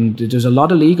advocating. There's a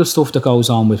lot of legal stuff that goes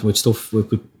on with stuff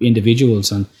with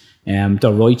individuals and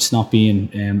their rights not being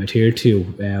adhered to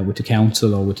with the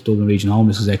council or with the Dublin Region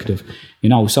Homeless Executive. You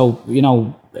know, so, you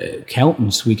know,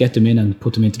 accountants, we get them in and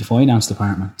put them into the finance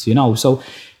department, you know. So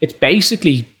it's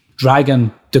basically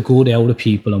dragging the good out of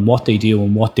people and what they do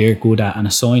and what they're good at and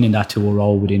assigning that to a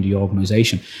role within the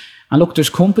organisation. And look, there's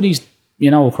companies,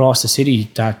 you know, across the city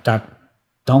that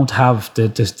don't have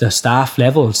the staff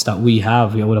levels that we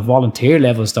have, you know, the volunteer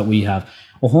levels that we have.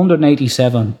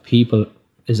 187 people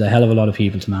is a hell of a lot of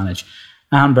people to manage.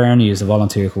 Anne Bernie is the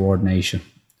volunteer coordination.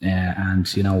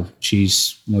 And, you know,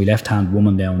 she's my left-hand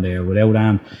woman down there. Without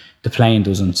Anne, the plane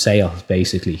doesn't sail,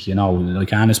 basically. You know,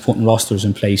 like Anne is putting rosters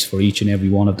in place for each and every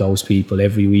one of those people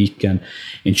every week and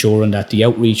ensuring that the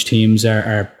outreach teams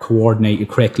are coordinated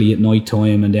correctly at night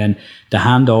time, and then the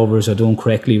handovers are done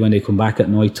correctly when they come back at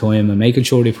night time, and making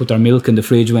sure they put their milk in the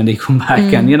fridge when they come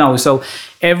back. And, you know, so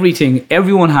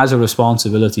everyone has a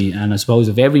responsibility. And I suppose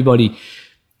if everybody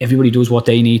does what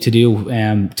they need to do,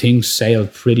 things sail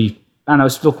pretty. And I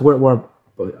was, look, we're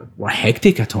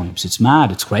hectic at times. It's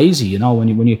mad. It's crazy. You know, when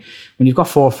you've got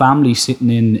 4 families sitting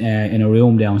in a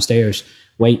room downstairs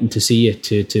waiting to see it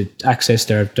to access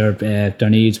their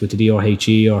needs with the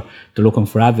DRHE, or they're looking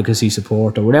for advocacy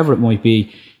support or whatever it might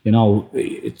be. You know,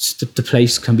 it's the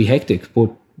place can be hectic,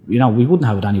 but you know, we wouldn't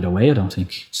have it any other way. I don't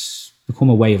think it's become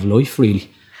a way of life, really.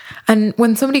 And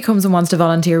when somebody comes and wants to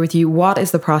volunteer with you, what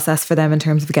is the process for them in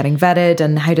terms of getting vetted,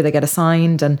 and how do they get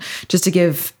assigned? And just to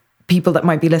give people that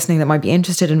might be listening that might be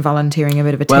interested in volunteering a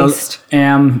bit of a taste.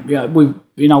 Yeah,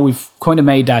 we've kind of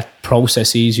made that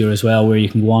process easier as well, where you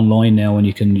can go online now and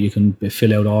you can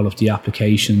fill out all of the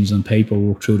applications and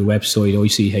paperwork through the website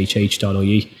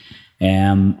ichh.ie,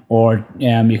 or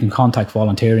you can contact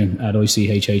volunteering at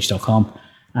ichh.com,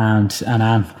 and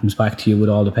Anne comes back to you with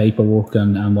all the paperwork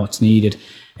and what's needed.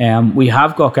 We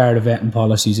have got Garda vetting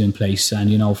policies in place, and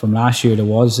you know, from last year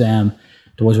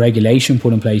there was regulation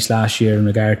put in place last year in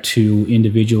regard to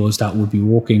individuals that would be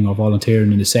working or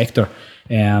volunteering in the sector,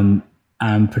 and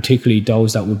particularly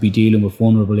those that would be dealing with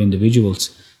vulnerable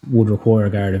individuals would require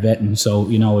Garda vetting. So,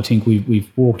 you know, I think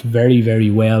we've worked very,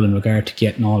 very well in regard to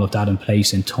getting all of that in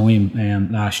place in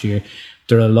time last year.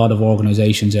 There are a lot of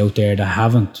organisations out there that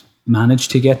haven't managed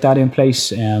to get that in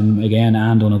place, again,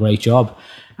 and done a great job.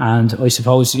 And I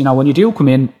suppose, you know, when you do come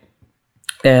in,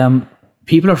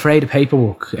 people are afraid of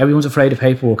paperwork. Everyone's afraid of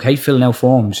paperwork. Hate filling out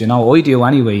forms. You know, I do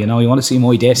anyway. You know, you want to see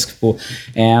my desk. But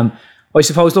I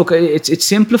suppose, look, it's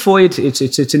simplified.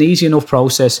 It's an easy enough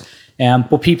process.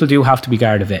 But people do have to be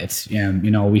Garda vetted.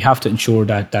 You know, we have to ensure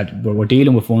that we're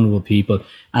dealing with vulnerable people,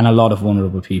 and a lot of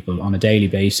vulnerable people on a daily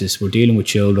basis. We're dealing with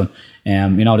children.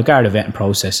 You know, the Garda vetting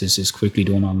process is quickly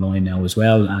done online now as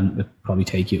well, and it'll probably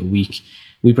take you a week.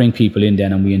 We bring people in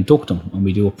then and we induct them, and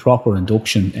we do a proper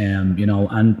induction. You know,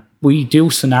 and we do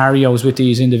scenarios with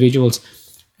these individuals,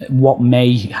 what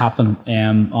may happen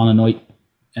on a night,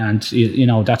 and you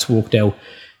know, that's worked out.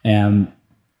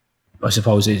 I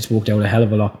suppose it's worked out a hell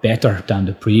of a lot better than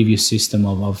the previous system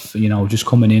of you know, just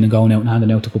coming in and going out and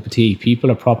handing out a cup of tea.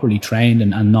 People are properly trained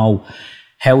and know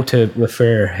how to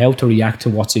refer, how to react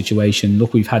to what situation.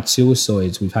 Look, we've had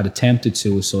suicides, we've had attempted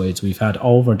suicides, we've had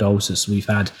overdoses, we've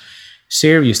had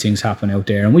serious things happen out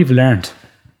there, and we've learned,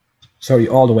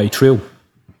 all the way through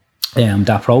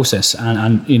that process,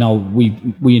 and you know,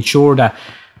 we ensure that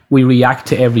we react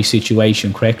to every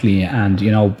situation correctly, and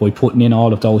you know, by putting in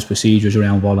all of those procedures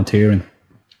around volunteering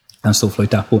and stuff like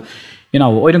that. But you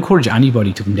know, I'd encourage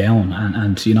anybody to come down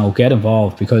and you know, get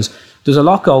involved, because there's a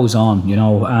lot goes on, you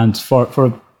know, and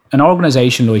for an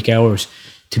organisation like ours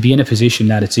to be in a position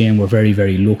that it's in, we're very,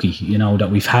 very lucky, you know,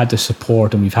 that we've had the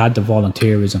support and we've had the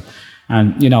volunteerism.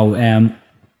 And, you know,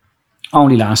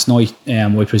 only last night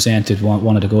we presented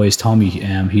one of the guys, Tommy.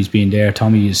 He's been there.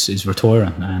 Tommy is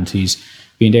retiring, and he's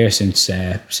been there since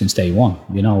day one,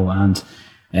 you know. And,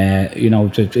 you know,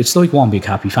 it's like one big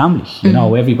happy family. You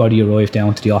know, everybody arrived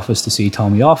down to the office to see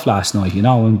Tommy off last night, you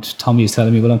know. And Tommy is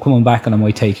telling me, well, I'm coming back and I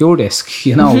might take your desk,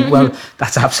 you know. Well,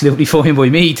 that's absolutely fine by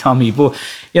me, Tommy. But,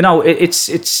 you know, it's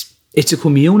a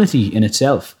community in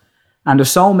itself. And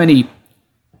there's so many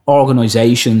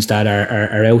organisations that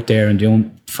are out there and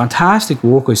doing fantastic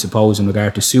work, I suppose, in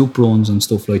regard to soup runs and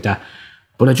stuff like that.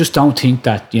 But I just don't think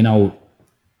that, you know,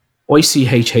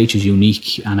 ICHH is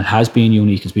unique, and it has been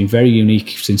unique. It's been very unique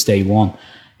since day one.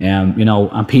 You know,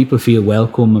 and people feel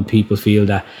welcome, and people feel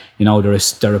that, you know,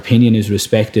 their opinion is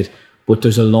respected. But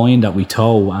there's a line that we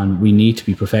toe, and we need to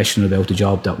be professional about the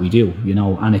job that we do, you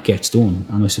know, and it gets done.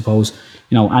 And I suppose,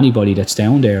 you know, anybody that's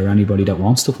down there, or anybody that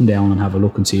wants to come down and have a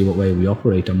look and see what way we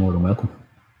operate, they're more than welcome.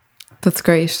 That's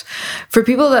great. For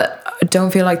people that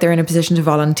don't feel like they're in a position to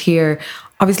volunteer,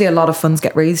 obviously a lot of funds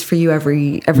get raised for you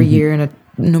every year, and it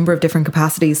number of different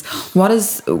capacities. What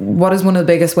is one of the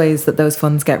biggest ways that those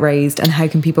funds get raised, and how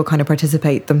can people kind of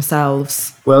participate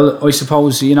themselves? Well, I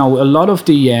suppose, a lot of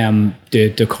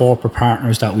the corporate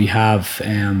partners that we have,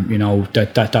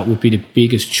 that would be the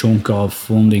biggest chunk of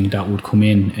funding that would come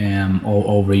in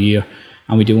over a year.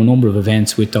 And we do a number of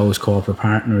events with those corporate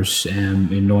partners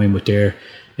in line with their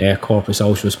corporate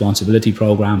social responsibility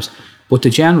programs. But the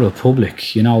general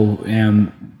public,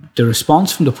 the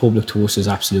response from the public to us is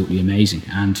absolutely amazing.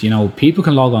 And, people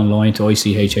can log online to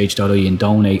ICHH.ie and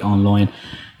donate online,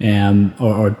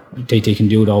 or they can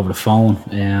do it over the phone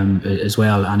as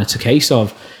well. And it's a case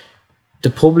of the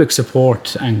public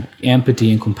support and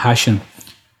empathy and compassion.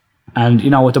 And,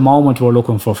 at the moment we're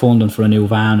looking for funding for a new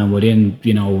van, and within,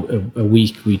 a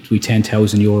week we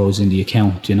 10,000 euros in the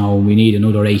account, we need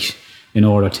another 8 in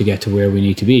order to get to where we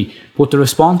need to be. But the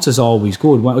response is always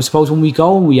good. I suppose when we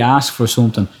go and we ask for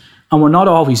something, and we're not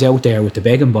always out there with the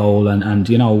begging bowl, and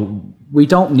we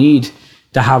don't need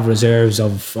to have reserves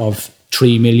of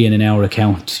 3 million in our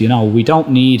account. We don't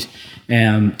need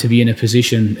to be in a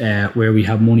position where we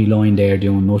have money lying there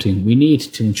doing nothing. We need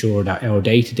to ensure that our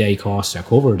day-to-day costs are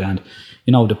covered. And,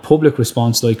 the public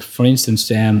response, like, for instance,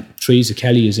 Teresa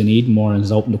Kelly is in Edenmore and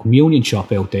has opened a communion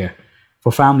shop out there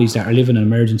for families that are living in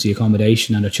emergency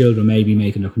accommodation and their children may be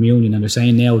making their communion. And they're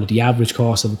saying now that the average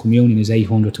cost of a communion is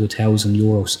 800 to 1,000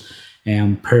 euros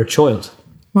per child.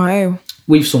 Wow.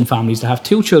 We've some families that have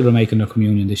 2 children making their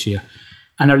communion this year,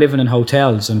 and they're living in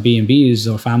hotels and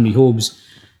B&Bs or family hubs.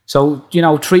 So,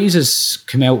 Teresa's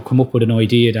come up with an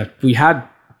idea that we had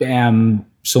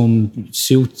some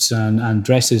suits and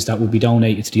dresses that would be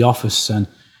donated to the office, and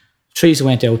Teresa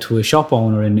went out to a shop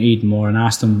owner in Edenmore and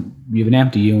asked him, "You have an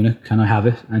empty unit, can I have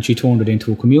it?" And she turned it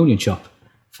into a communion shop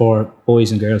for boys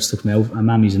and girls to come out, and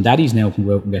mammies and daddies now can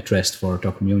go out and get dressed for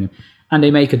their communion. And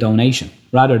they make a donation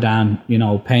rather than,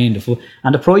 paying the full.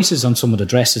 And the prices on some of the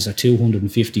dresses are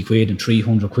 250 quid and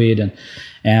 300 quid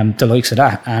and the likes of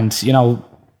that. And,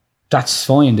 that's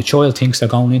fine. The child thinks they're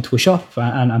going into a shop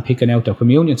and picking out their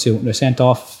communion suit, and they're sent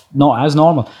off not as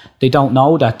normal. They don't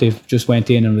know that they've just went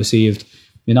in and received,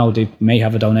 they may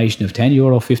have a donation of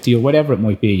 €10, 50 or whatever it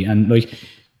might be. And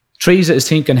Teresa is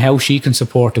thinking how she can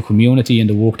support the community and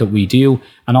the work that we do,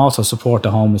 and also support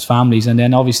the homeless families. And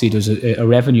then obviously there's a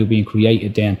revenue being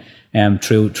created then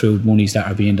through monies that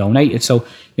are being donated. So,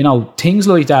 things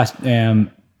like that,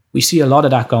 we see a lot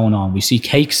of that going on. We see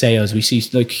cake sales. We see,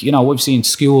 we've seen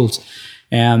schools.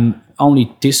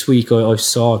 Only this week I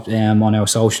saw on our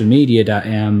social media that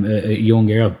a young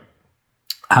girl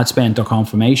had spent her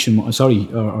confirmation, or I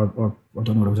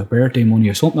don't know, it was her birthday money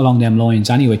or something along them lines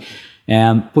anyway.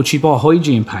 But she bought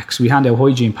hygiene packs. We hand out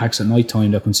hygiene packs at night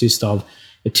time that consist of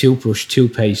a toothbrush,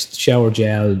 toothpaste, shower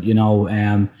gel,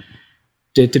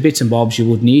 the bits and bobs you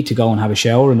would need to go and have a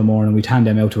shower in the morning. We'd hand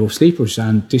them out to rough sleepers.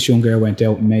 And this young girl went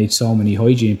out and made so many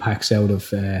hygiene packs out of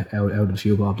the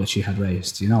few bob that she had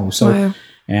raised, So, wow.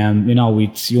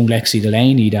 We'd young Lexi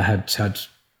Delaney that had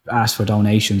asked for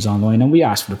donations online, and we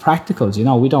asked for the practicals.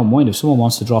 We don't mind if someone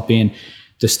wants to drop in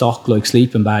the stock like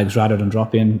sleeping bags rather than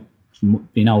drop in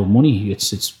money.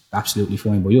 It's absolutely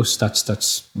fine by us.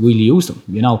 That's we'll use them.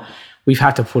 We've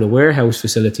had to put a warehouse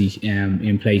facility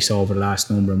in place over the last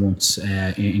number of months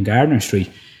in Gardner Street,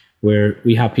 where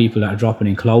we have people that are dropping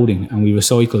in clothing, and we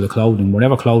recycle the clothing.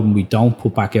 Whatever clothing we don't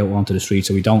put back out onto the street,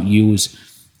 so we don't use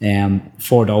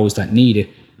for those that need it,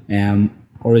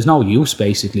 or is no use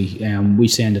basically, we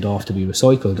send it off to be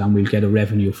recycled, and we'll get a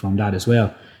revenue from that as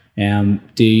well.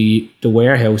 The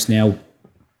warehouse now,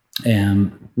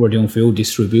 we're doing food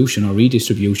distribution or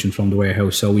redistribution from the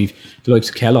warehouse. So we've the likes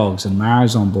of Kellogg's and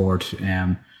Mars on board,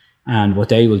 and what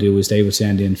they will do is they will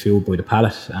send in food by the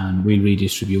pallet, and we'll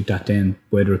redistribute that then,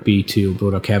 whether it be to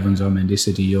Brother Kevin's or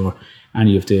Mendicity or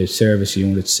any of the service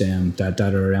units that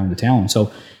are around the town.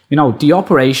 So, the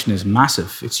operation is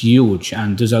massive. It's huge,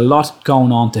 and there's a lot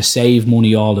going on to save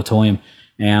money all the time.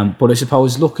 But I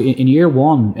suppose, look, in year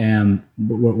one,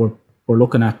 we're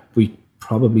looking at, we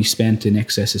probably spent in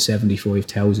excess of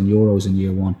 75,000 euros in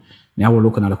year one. Now we're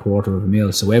looking at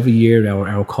 $250,000. So every year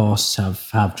our costs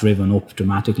have driven up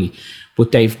dramatically,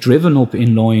 but they've driven up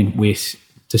in line with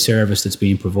the service that's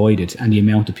being provided and the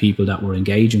amount of people that we're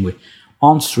engaging with.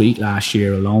 On street last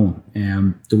year alone,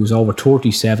 there was over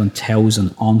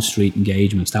 37,000 on-street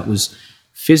engagements. That was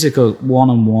physical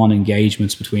one-on-one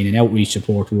engagements between an outreach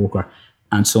support worker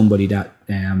and somebody that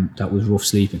was rough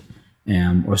sleeping,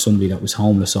 or somebody that was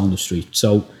homeless on the street.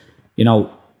 So,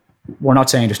 we're not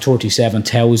saying there's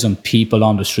 37,000 people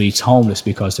on the streets homeless,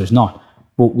 because there's not.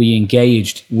 but we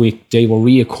engaged with, they were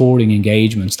reoccurring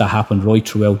engagements that happened right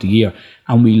throughout the year.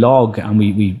 And we log and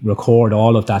we record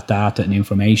all of that data and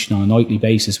information on a nightly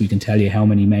basis. We can tell you how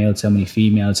many males, how many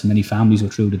females, how many families were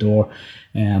through the door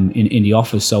in the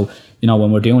office. So,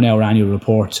 when we're doing our annual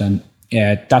reports, and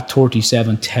that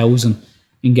 37,000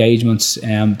 engagements,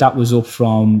 that was up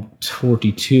from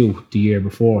 32 the year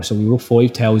before. So we were up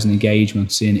 5,000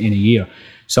 engagements in a year.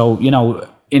 So,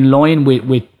 in line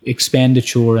with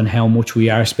expenditure and how much we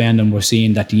are spending, we're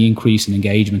seeing that the increase in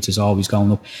engagements is always going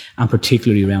up, and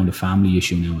particularly around the family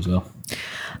issue now as well.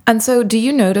 And so do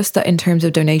you notice that in terms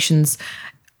of donations,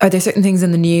 are there certain things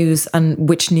in the news, and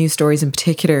which news stories in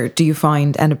particular do you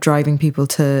find end up driving people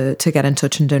to get in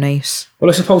touch and donate?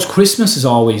 Well, I suppose Christmas is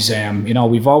always,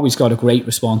 we've always got a great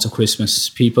response at Christmas.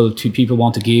 People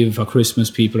want to give at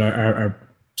Christmas. People are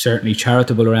certainly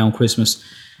charitable around Christmas.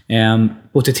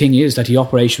 But the thing is that the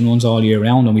operation runs all year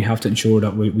round, and we have to ensure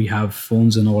that we have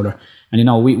funds in order.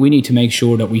 And, we need to make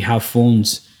sure that we have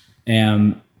funds,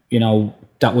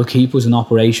 that will keep us in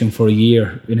operation for a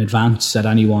year in advance at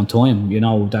any one time,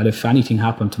 that if anything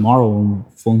happened tomorrow and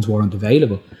funds weren't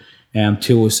available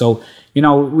to us. So,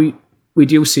 we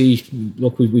do see,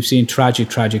 look, we've seen tragic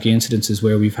incidences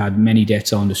where we've had many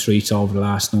deaths on the streets over the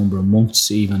last number of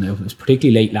months, even. It was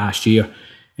particularly late last year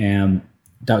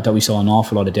that we saw an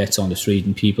awful lot of deaths on the street,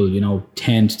 and people,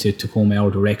 tend to come our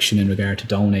direction in regard to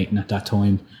donating at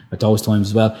those times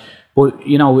as well. But,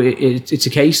 it's a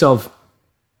case of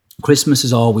Christmas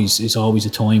is always a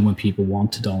time when people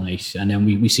want to donate, and then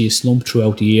we see a slump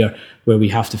throughout the year where we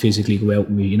have to physically go out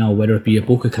and whether it be a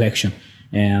bucket collection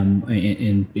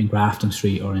in Grafton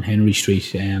Street or in Henry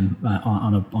Street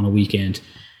on a weekend,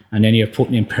 and then you're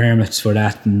putting in permits for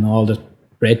that and all the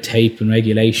red tape and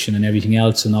regulation and everything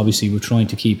else, and obviously we're trying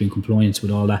to keep in compliance with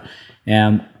all that.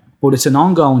 But it's an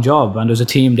ongoing job, and there's a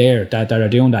team there that are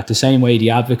doing that. The same way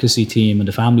the advocacy team and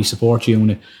the family support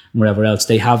unit and wherever else,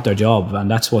 they have their job,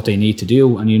 and that's what they need to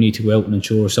do, and you need to go out and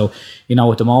ensure. So,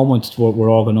 at the moment,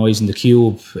 we're organising the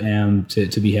Cube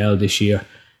to be held this year.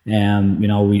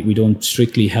 We done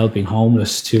Strictly Helping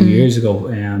Homeless 2 years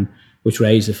ago, which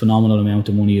raised a phenomenal amount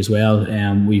of money as well.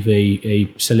 We've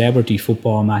a celebrity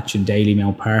football match in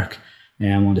Dalymount Park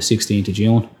on the 16th of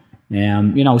June.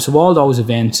 So all those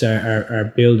events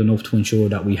are billed enough to ensure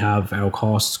that we have our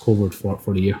costs covered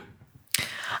for the year.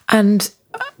 And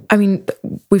I mean,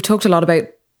 we've talked a lot about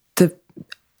the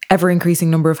ever-increasing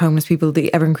number of homeless people,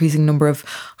 the ever-increasing number of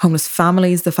homeless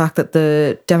families, the fact that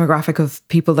the demographic of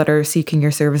people that are seeking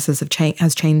your services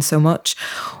has changed so much.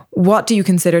 What do you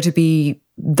consider to be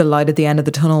the light at the end of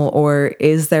the tunnel, or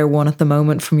is there one at the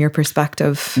moment from your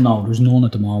perspective? No, there's none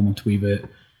at the moment. We've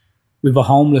a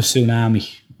homeless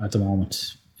tsunami at the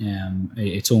moment.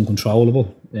 It's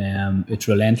uncontrollable. It's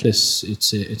relentless.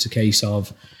 It's a case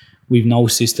of we've no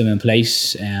system in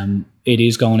place. It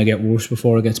is going to get worse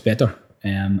before it gets better,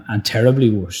 and terribly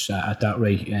worse at that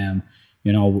rate.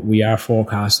 We are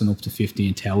forecasting up to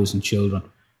 15,000 children.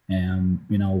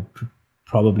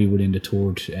 Probably within the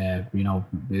third,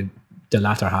 the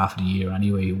latter half of the year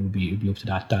anyway. It would be up to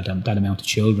that amount of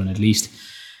children at least.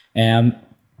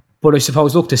 But I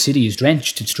suppose, look, the city is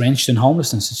drenched. It's drenched in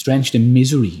homelessness. It's drenched in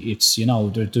misery. It's,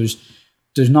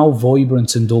 there's no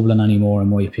vibrance in Dublin anymore, in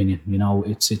my opinion.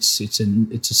 It's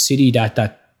a city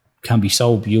that can be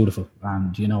so beautiful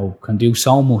and, can do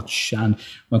so much. And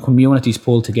when communities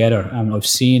pull together, and I've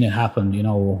seen it happen,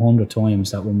 100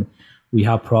 times, that when we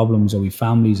have problems or we have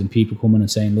families and people coming and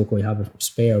saying, look, I have a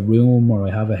spare room or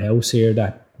I have a house here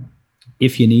that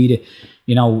if you need it,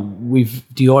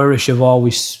 the Irish have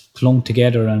always clung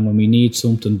together, and when we need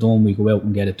something done, we go out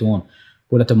and get it done.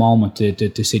 But at the moment,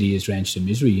 the city is drenched in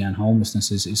misery, and homelessness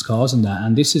is causing that.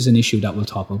 And this is an issue that will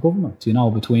topple government,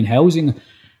 between housing,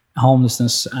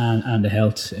 homelessness and the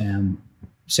health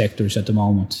sectors at the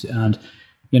moment. And,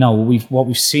 what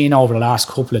we've seen over the last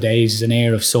couple of days is an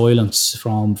air of silence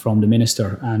from the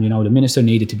minister. And, the minister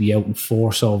needed to be out in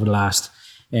force over the last,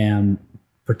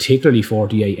 particularly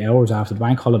 48 hours after the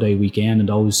bank holiday weekend, and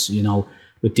those,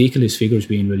 ridiculous figures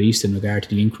being released in regard to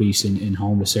the increase in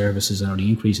homeless services or the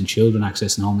increase in children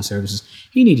accessing homeless services.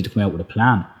 He needed to come out with a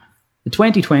plan. The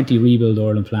 2020 Rebuild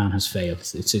Ireland plan has failed.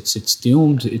 It's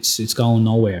doomed. It's going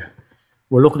nowhere.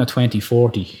 We're looking at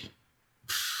 2040.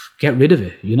 Get rid of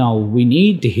it. We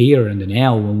need the here and the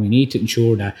now, and we need to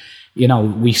ensure that,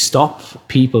 we stop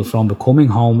people from becoming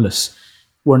homeless.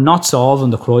 We're not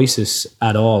solving the crisis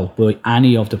at all by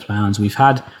any of the plans. We've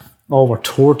had over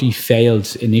 30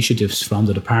 failed initiatives from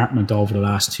the department over the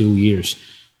last 2 years,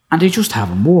 and they just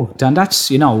haven't worked. And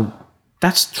that's,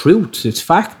 that's truth. It's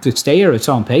fact. It's there. It's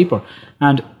on paper.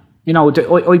 And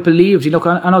I believed,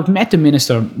 and I've met the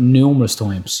minister numerous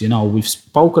times. We've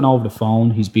spoken over the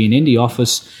phone. He's been in the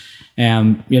office.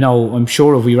 I'm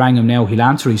sure if we rang him now, he'll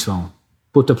answer his phone.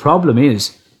 But the problem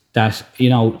is that,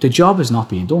 the job is not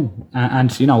being done.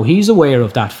 And he's aware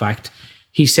of that fact.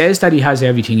 He says that he has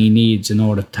everything he needs in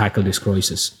order to tackle this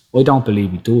crisis. I don't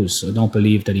believe he does. I don't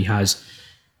believe he has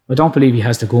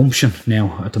the gumption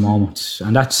now at the moment.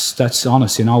 And that's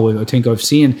honest, I think I've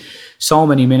seen so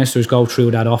many ministers go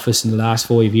through that office in the last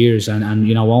 5 years. And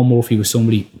Eoin Murphy was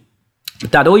somebody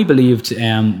that I believed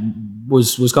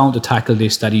was going to tackle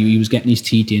this, that he was getting his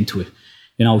teeth into it.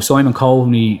 Simon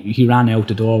Coveney, he ran out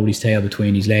the door with his tail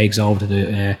between his legs over to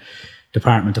the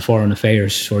Department of Foreign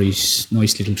Affairs for his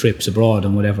nice little trips abroad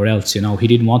and whatever else. He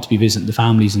didn't want to be visiting the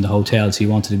families in the hotels. He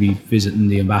wanted to be visiting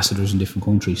the ambassadors in different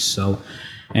countries. So,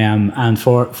 and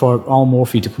for Eoin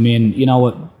Murphy to come in,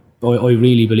 I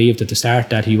really believed at the start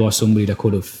that he was somebody that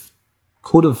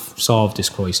could have solved this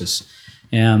crisis.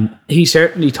 He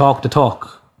certainly talked the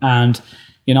talk, and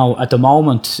at the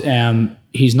moment,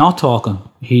 he's not talking.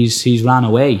 He's ran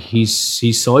away.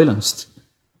 He's silenced.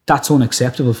 That's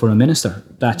unacceptable for a minister.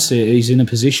 He's in a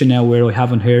position now where I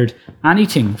haven't heard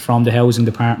anything from the housing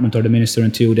department or the minister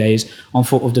in 2 days on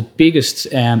foot of the biggest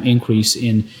increase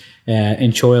in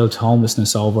child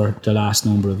homelessness over the last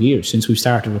number of years since we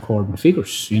started recording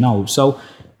figures. So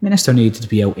minister needed to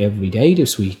be out every day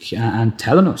this week and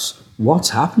telling us what's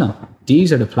happening.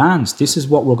 These are the plans. This is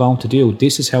what we're going to do.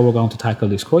 This is how we're going to tackle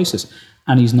this crisis.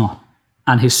 And he's not.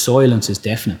 And his silence is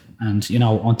deafening. And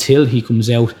until he comes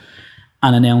out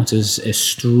and announces a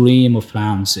stream of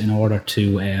plans in order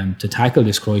to tackle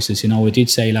this crisis. I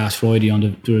did say last Friday on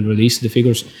the release of the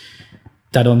figures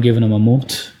that I'm giving him a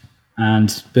month.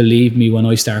 And believe me, when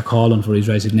I start calling for his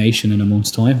resignation in a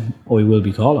month's time, I will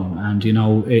be calling. And,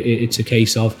 it's a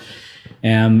case of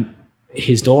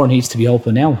his door needs to be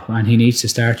open now, and he needs to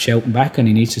start shouting back, and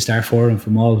he needs to start firing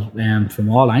from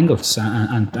all angles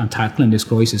and tackling this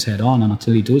crisis head on. And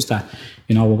until he does that,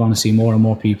 we're going to see more and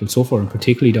more people suffer, and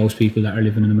particularly those people that are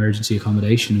living in emergency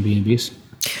accommodation and B&Bs.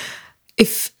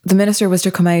 If the minister was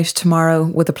to come out tomorrow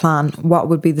with a plan, what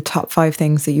would be the top 5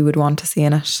 things that you would want to see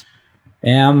in it?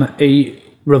 A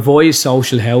revised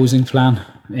social housing plan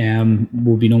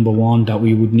would be number one. That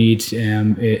we would need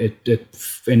an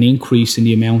increase in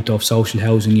the amount of social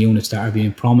housing units that are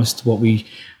being promised. What we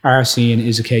are seeing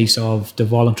is a case of the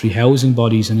voluntary housing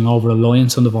bodies and an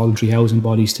over-reliance on the voluntary housing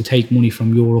bodies to take money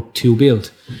from Europe to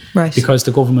build. Right. Because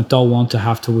the government don't want to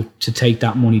have to take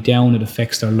that money down. It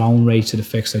affects their loan rates, it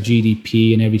affects their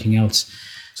GDP and everything else.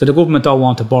 So the government don't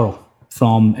want to borrow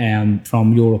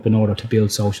from Europe in order to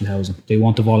build social housing. They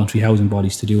want the voluntary housing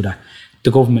bodies to do that.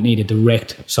 The government need a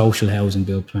direct social housing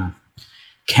build plan.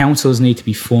 Councils need to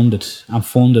be funded and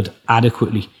funded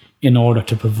adequately in order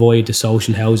to provide the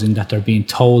social housing that they're being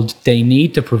told they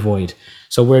need to provide.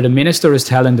 So where the minister is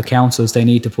telling the councils they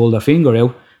need to pull their finger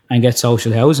out and get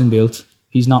social housing built,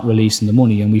 he's not releasing the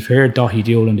money. And we've heard Daithí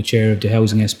Doolan, the chair of the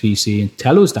Housing SPC,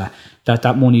 tell us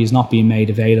that money is not being made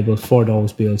available for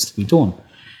those bills to be done.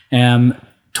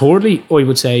 Thirdly, I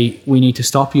would say we need to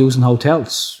stop using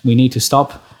hotels. We need to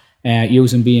stop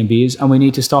using B&Bs, and we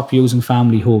need to stop using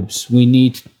family hubs. We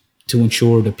need to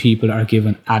ensure that people are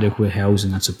given adequate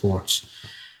housing and supports.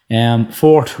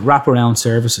 Fourth, wraparound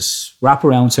services.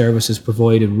 Wraparound services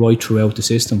provided right throughout the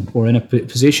system. We're in a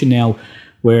position now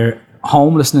where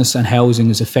homelessness and housing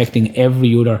is affecting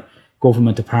every other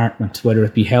government department, whether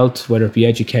it be health, whether it be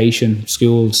education,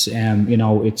 schools.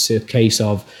 It's a case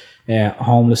of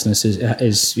homelessness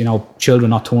is children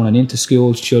not turning into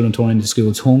schools, children turning into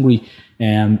schools hungry,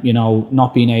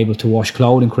 not being able to wash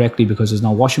clothing correctly because there's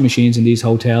no washing machines in these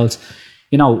hotels.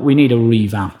 We need a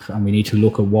revamp, and we need to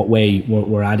look at what way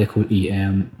we're adequately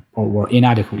or we're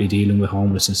inadequately dealing with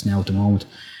homelessness now at the moment.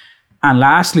 And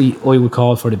lastly, I would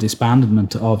call for the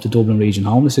disbandment of the Dublin Region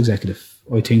Homeless Executive.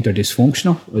 I think they're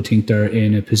dysfunctional. I think they're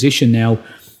in a position now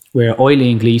where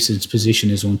Eileen Gleeson's position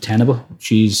is untenable.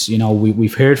 She's,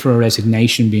 we've heard for a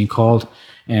resignation being called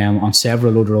on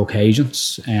several other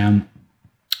occasions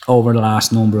over the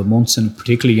last number of months, and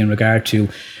particularly in regard to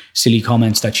silly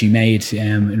comments that she made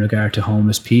in regard to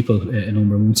homeless people a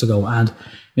number of months ago. And,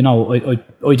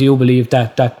 I do believe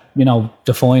that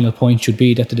the final point should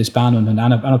be that the disbandment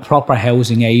and a proper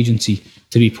housing agency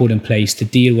to be put in place to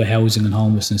deal with housing and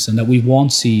homelessness, and that we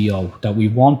want CEO, that we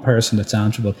want person that's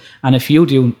answerable. And if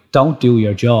you don't do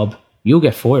your job, you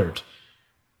get fired.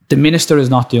 The minister is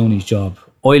not doing his job.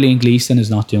 Eileen Gleeson is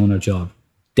not doing her job.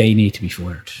 They need to be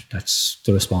fired. That's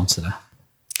the response to that.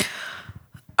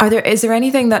 Is there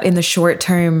anything that in the short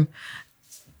term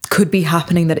could be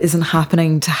happening that isn't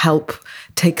happening to help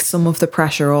take some of the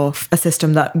pressure off a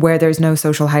system that where there's no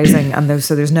social housing and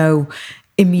there's no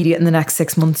immediate in the next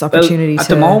 6 months opportunity? At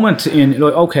the moment,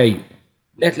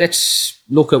 let's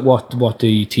look at what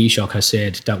the Taoiseach has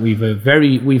said, that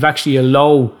we've actually a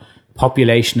low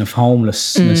population of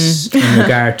homelessness in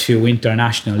regard to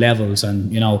international levels.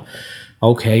 And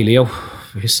okay, Leo,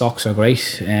 his socks are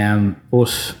great,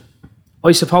 but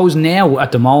I suppose now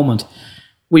at the moment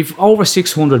we've over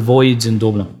 600 voids in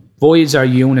Dublin. Voids are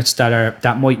units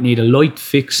that might need a light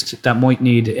fixed, that might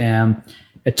need a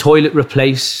toilet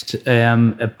replaced,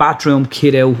 a bathroom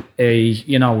kit out.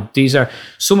 These are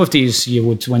some of these you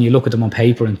would, when you look at them on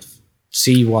paper and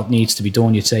see what needs to be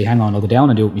done, you'd say, hang on, I'll go down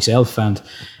and do it myself, and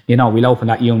we'll open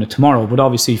that unit tomorrow. But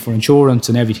obviously for insurance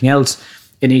and everything else,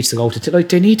 it needs to go to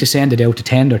they need to send it out to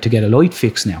tender to get a light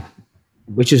fix now,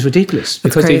 which is ridiculous,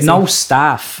 because there's no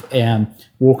staff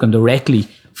working directly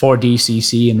for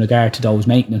DCC in regard to those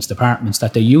maintenance departments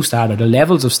that they used to have. The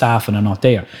levels of staffing are not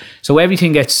there. So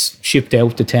everything gets shipped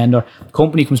out to tender.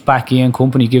 Company comes back in,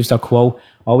 company gives their quote.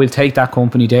 Oh, we'll take that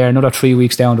company there. Another 3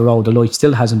 weeks down the road, the light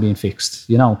still hasn't been fixed.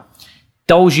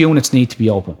 Those units need to be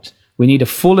opened. We need a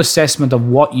full assessment of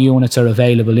what units are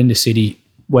available in the city,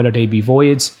 whether they be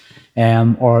voids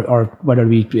or whether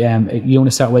we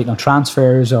units that are waiting on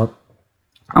transfers, and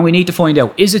we need to find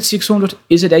out, is it 600?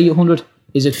 Is it 800?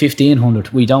 Is it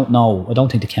 1,500? We don't know. I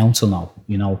don't think the council know,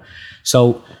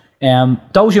 So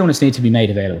those units need to be made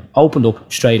available, opened up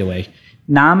straight away.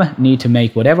 NAMA need to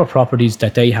make whatever properties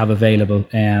that they have available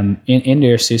in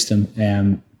their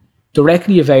system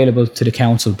directly available to the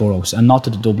council boroughs and not to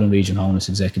the Dublin Region Homeless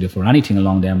Executive or anything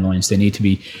along them lines. They need to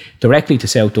be directly to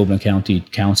South Dublin County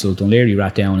Council, Dún Laoghaire,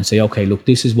 Rathdown, and say, okay, look,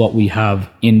 this is what we have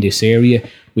in this area.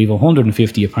 We have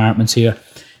 150 apartments here.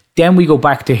 Then we go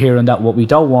back to hearing that what we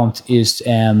don't want is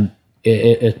a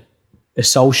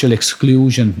social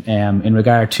exclusion in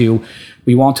regard to,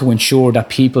 we want to ensure that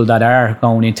people that are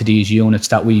going into these units,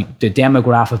 that the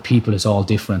demographic of people is all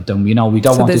different, and we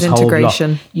don't want this whole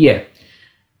integration. Yeah,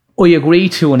 I agree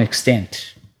to an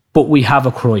extent, but we have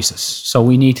a crisis, so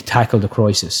we need to tackle the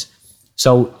crisis.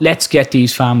 So let's get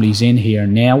these families in here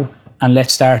now, and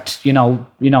let's start.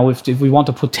 If we want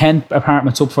to put 10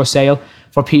 apartments up for sale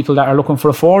for people that are looking for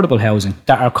affordable housing,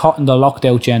 that are caught in the locked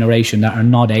out generation, that are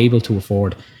not able to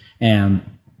afford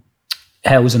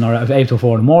housing or able to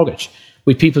afford a mortgage,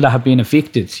 with people that have been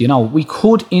evicted, we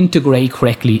could integrate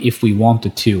correctly if we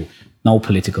wanted to. No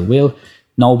political will,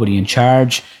 nobody in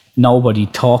charge, nobody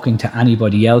talking to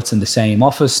anybody else in the same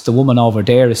office. The woman over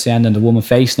there is sending the woman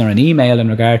facing her an email in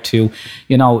regard to,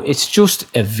 it's just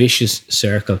a vicious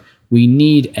circle. We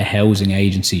need a housing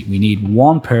agency. We need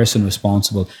one person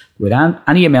responsible with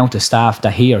any amount of staff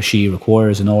that he or she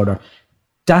requires in order.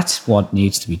 That's what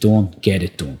needs to be done. Get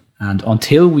it done. And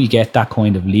until we get that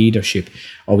kind of leadership,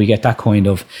 or we get that kind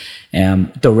of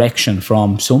direction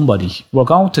from somebody, we're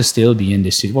going to still be in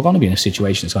this. We're going to be in a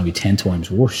situation that's going to be 10 times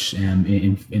worse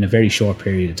in a very short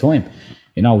period of time.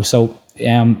 So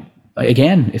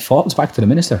again, it falls back to the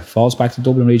minister, falls back to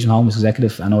Dublin Regional Homeless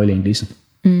Executive and Eileen Gleeson.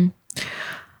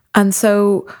 And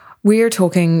so we're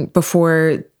talking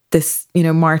before this,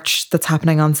 march that's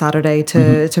happening on Saturday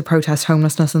to protest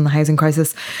homelessness and the housing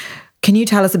crisis. Can you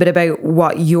tell us a bit about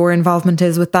what your involvement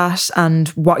is with that and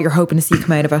what you're hoping to see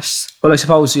come out of it? Well, I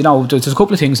suppose, there's a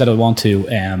couple of things that I want to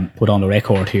put on the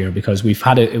record here, because we've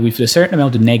had a certain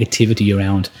amount of negativity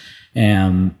around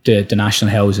the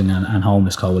National Housing and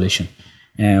Homeless Coalition.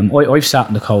 I've sat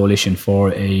in the coalition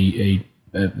for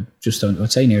just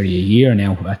I'd say nearly a year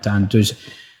now, and there's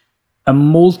a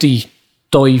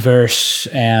multi-diverse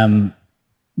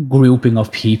grouping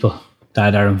of people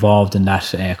that are involved in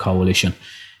that coalition.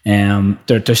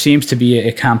 There seems to be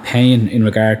a campaign in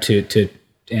regard to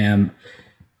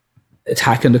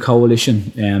attacking the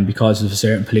coalition because of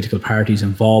certain political parties'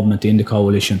 involvement in the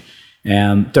coalition.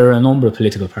 There are a number of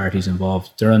political parties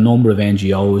involved. There are a number of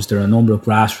NGOs. There are a number of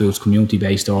grassroots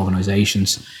community-based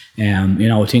organisations.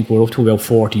 I think we're up to about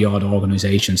 40 odd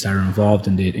organisations that are involved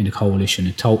in the coalition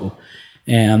in total.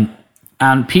 And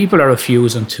people are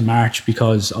refusing to march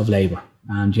because of Labour.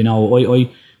 And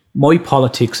my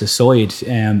politics aside,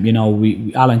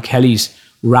 Alan Kelly's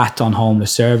rat on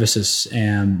homeless services,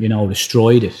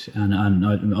 destroyed it, and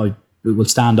I will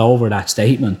stand over that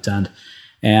statement. And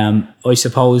I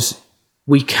suppose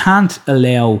we can't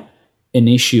allow an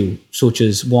issue such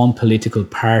as one political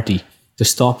party to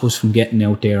stop us from getting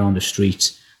out there on the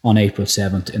streets on April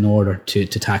 7th in order to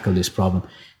tackle this problem.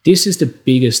 This is the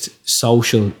biggest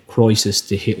social crisis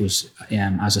to hit us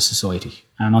as a society.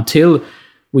 And until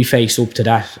we face up to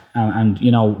that and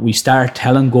we start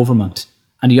telling government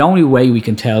And the only way we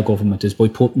can tell government is by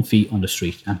putting feet on the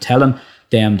street and telling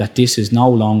them that this is no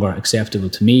longer acceptable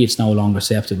to me, it's no longer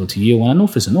acceptable to you, and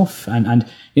enough is enough. And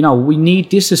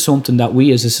this is something that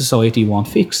we as a society want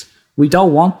fixed. We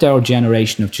don't want our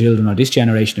generation of children, or this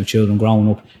generation of children, growing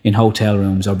up in hotel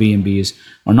rooms or B&Bs,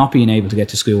 or not being able to get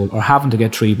to school, or having to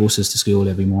get 3 buses to school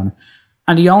every morning.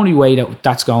 And the only way that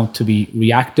that's going to be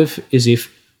reactive is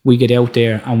if we get out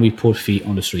there and we put feet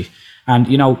on the street. And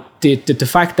the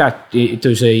fact that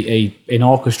there's an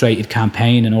orchestrated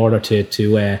campaign in order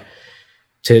to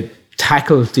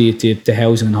tackle the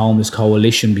Housing and Homeless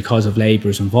Coalition because of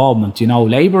Labour's involvement.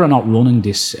 Labour are not running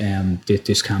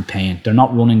this campaign. They're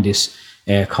not running this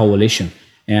coalition.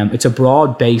 It's a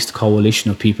broad-based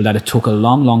coalition of people that it took a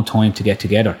long, long time to get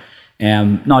together.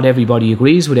 Not everybody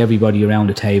agrees with everybody around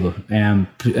the table.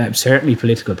 Certainly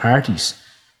political parties.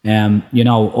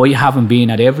 I haven't been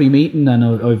at every meeting, and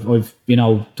I've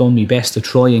done my best to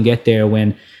try and get there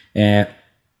when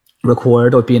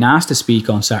required. I've been asked to speak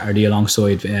on Saturday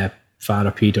alongside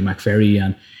Father Peter McFerry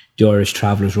and the Irish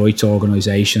Travellers' Rights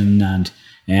Organisation, and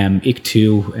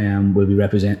ICTU will be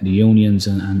representing the unions,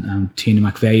 and Tina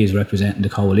McVeigh is representing the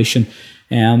coalition.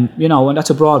 And that's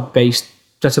a broad-based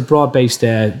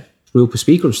group of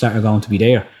speakers that are going to be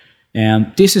there.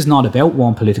 This is not about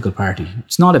one political party.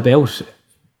 It's not about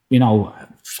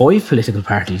 5 political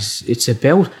parties. It's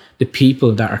about the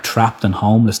people that are trapped in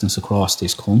homelessness across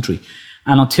this country.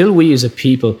 And until we as a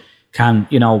people can,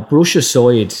 brush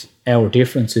aside our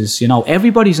differences,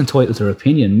 everybody's entitled to their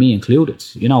opinion, me included,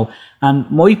 and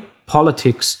my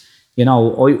politics,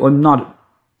 I'm not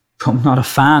a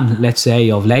fan, let's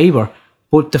say, of Labour,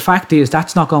 but the fact is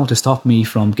that's not going to stop me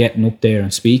from getting up there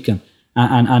and speaking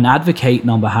and advocating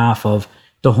on behalf of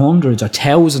the hundreds or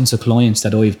thousands of clients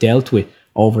that I've dealt with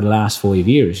over the last 5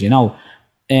 years.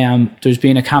 There's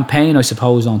been a campaign, I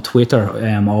suppose, on Twitter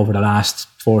over the last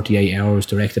 48 hours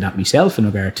directed at myself in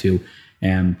regard to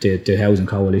the Housing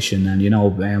Coalition, and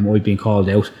I've been called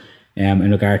out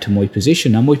in regard to my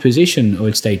position. And my position,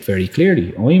 I'll state very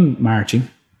clearly, I'm marching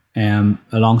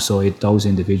alongside those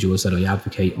individuals that I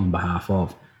advocate on behalf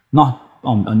of, not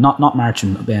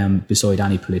marching beside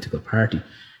any political party.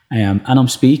 And I'm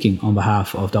speaking on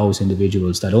behalf of those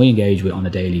individuals that I engage with on a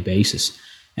daily basis.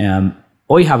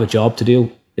 I have a job to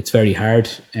do. It's very hard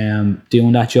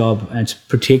doing that job, and it's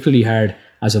particularly hard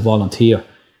as a volunteer.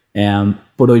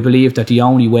 But I believe that the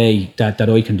only way that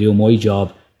I can do my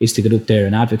job is to get up there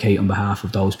and advocate on behalf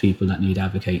of those people that need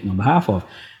advocating on behalf of.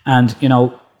 And,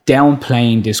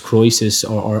 downplaying this crisis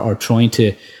or trying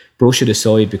to brush it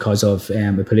aside because of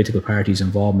a political party's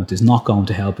involvement is not going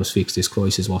to help us fix this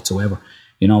crisis whatsoever.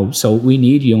 So we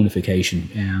need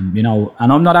unification, and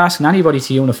I'm not asking anybody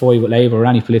to unify with Labour or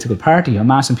any political party.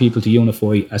 I'm asking people to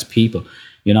unify as people,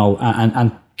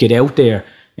 and get out there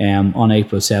on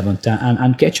April 7th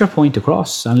and get your point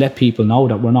across and let people know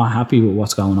that we're not happy with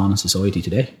what's going on in society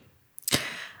today.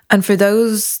 And for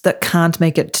those that can't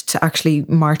make it to actually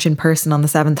march in person on the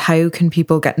 7th, how can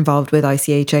people get involved with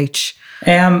ICHH?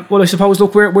 Well, I suppose,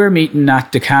 look, we're meeting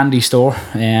at the Candy Store,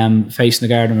 facing the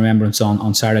Garden of Remembrance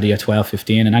on Saturday at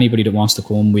 12:15, and anybody that wants to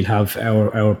come, we'll have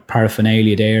our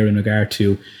paraphernalia there in regard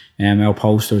to our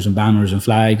posters and banners and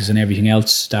flags and everything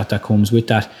else that comes with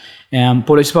that.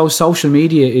 But I suppose social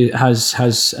media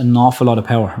has an awful lot of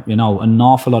power, an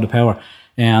awful lot of power.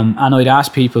 And I'd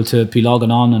ask people to be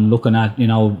logging on and looking at,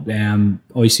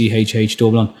 ICHH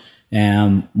Dublin,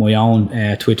 my own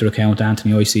Twitter account,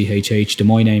 Anthony ICHH, the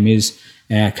My Name Is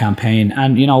campaign,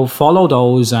 and, follow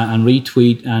those and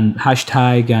retweet and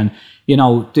hashtag. And,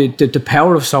 the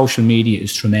power of social media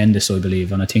is tremendous, I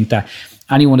believe. And I think that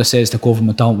anyone that says the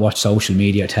government don't watch social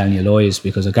media are telling you lies,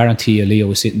 because I guarantee you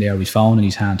Leo is sitting there with his phone in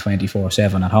his hand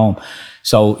 24/7 at home.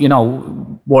 So,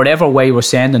 whatever way we're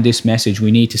sending this message,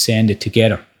 we need to send it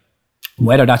together,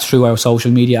 whether that's through our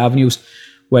social media avenues,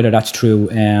 whether that's through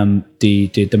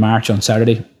the march on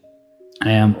Saturday,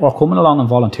 or coming along and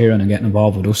volunteering and getting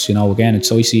involved with us. Again, it's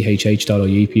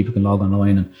ICHH.ie. People can log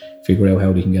online and figure out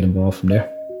how they can get involved from there.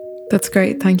 That's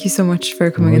great. Thank you so much for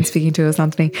coming and speaking to us,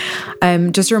 Anthony.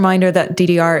 Just a reminder that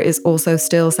DDR is also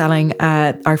still selling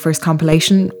our first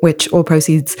compilation, which all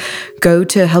proceeds go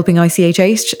to helping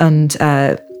ICHH. And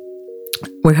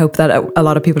we hope that a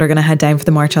lot of people are going to head down for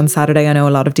the march on Saturday. I know a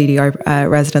lot of DDR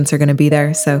residents are going to be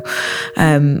there. So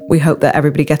we hope that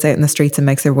everybody gets out in the streets and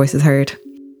makes their voices heard.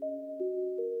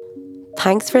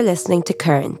 Thanks for listening to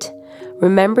Current.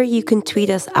 Remember, you can tweet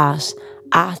us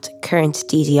at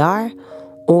CurrentDDR,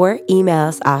 or email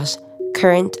us at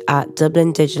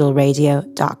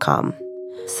current@dublindigitalradio.com.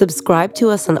 Subscribe to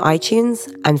us on iTunes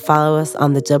and follow us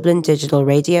on the Dublin Digital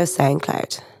Radio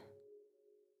SoundCloud.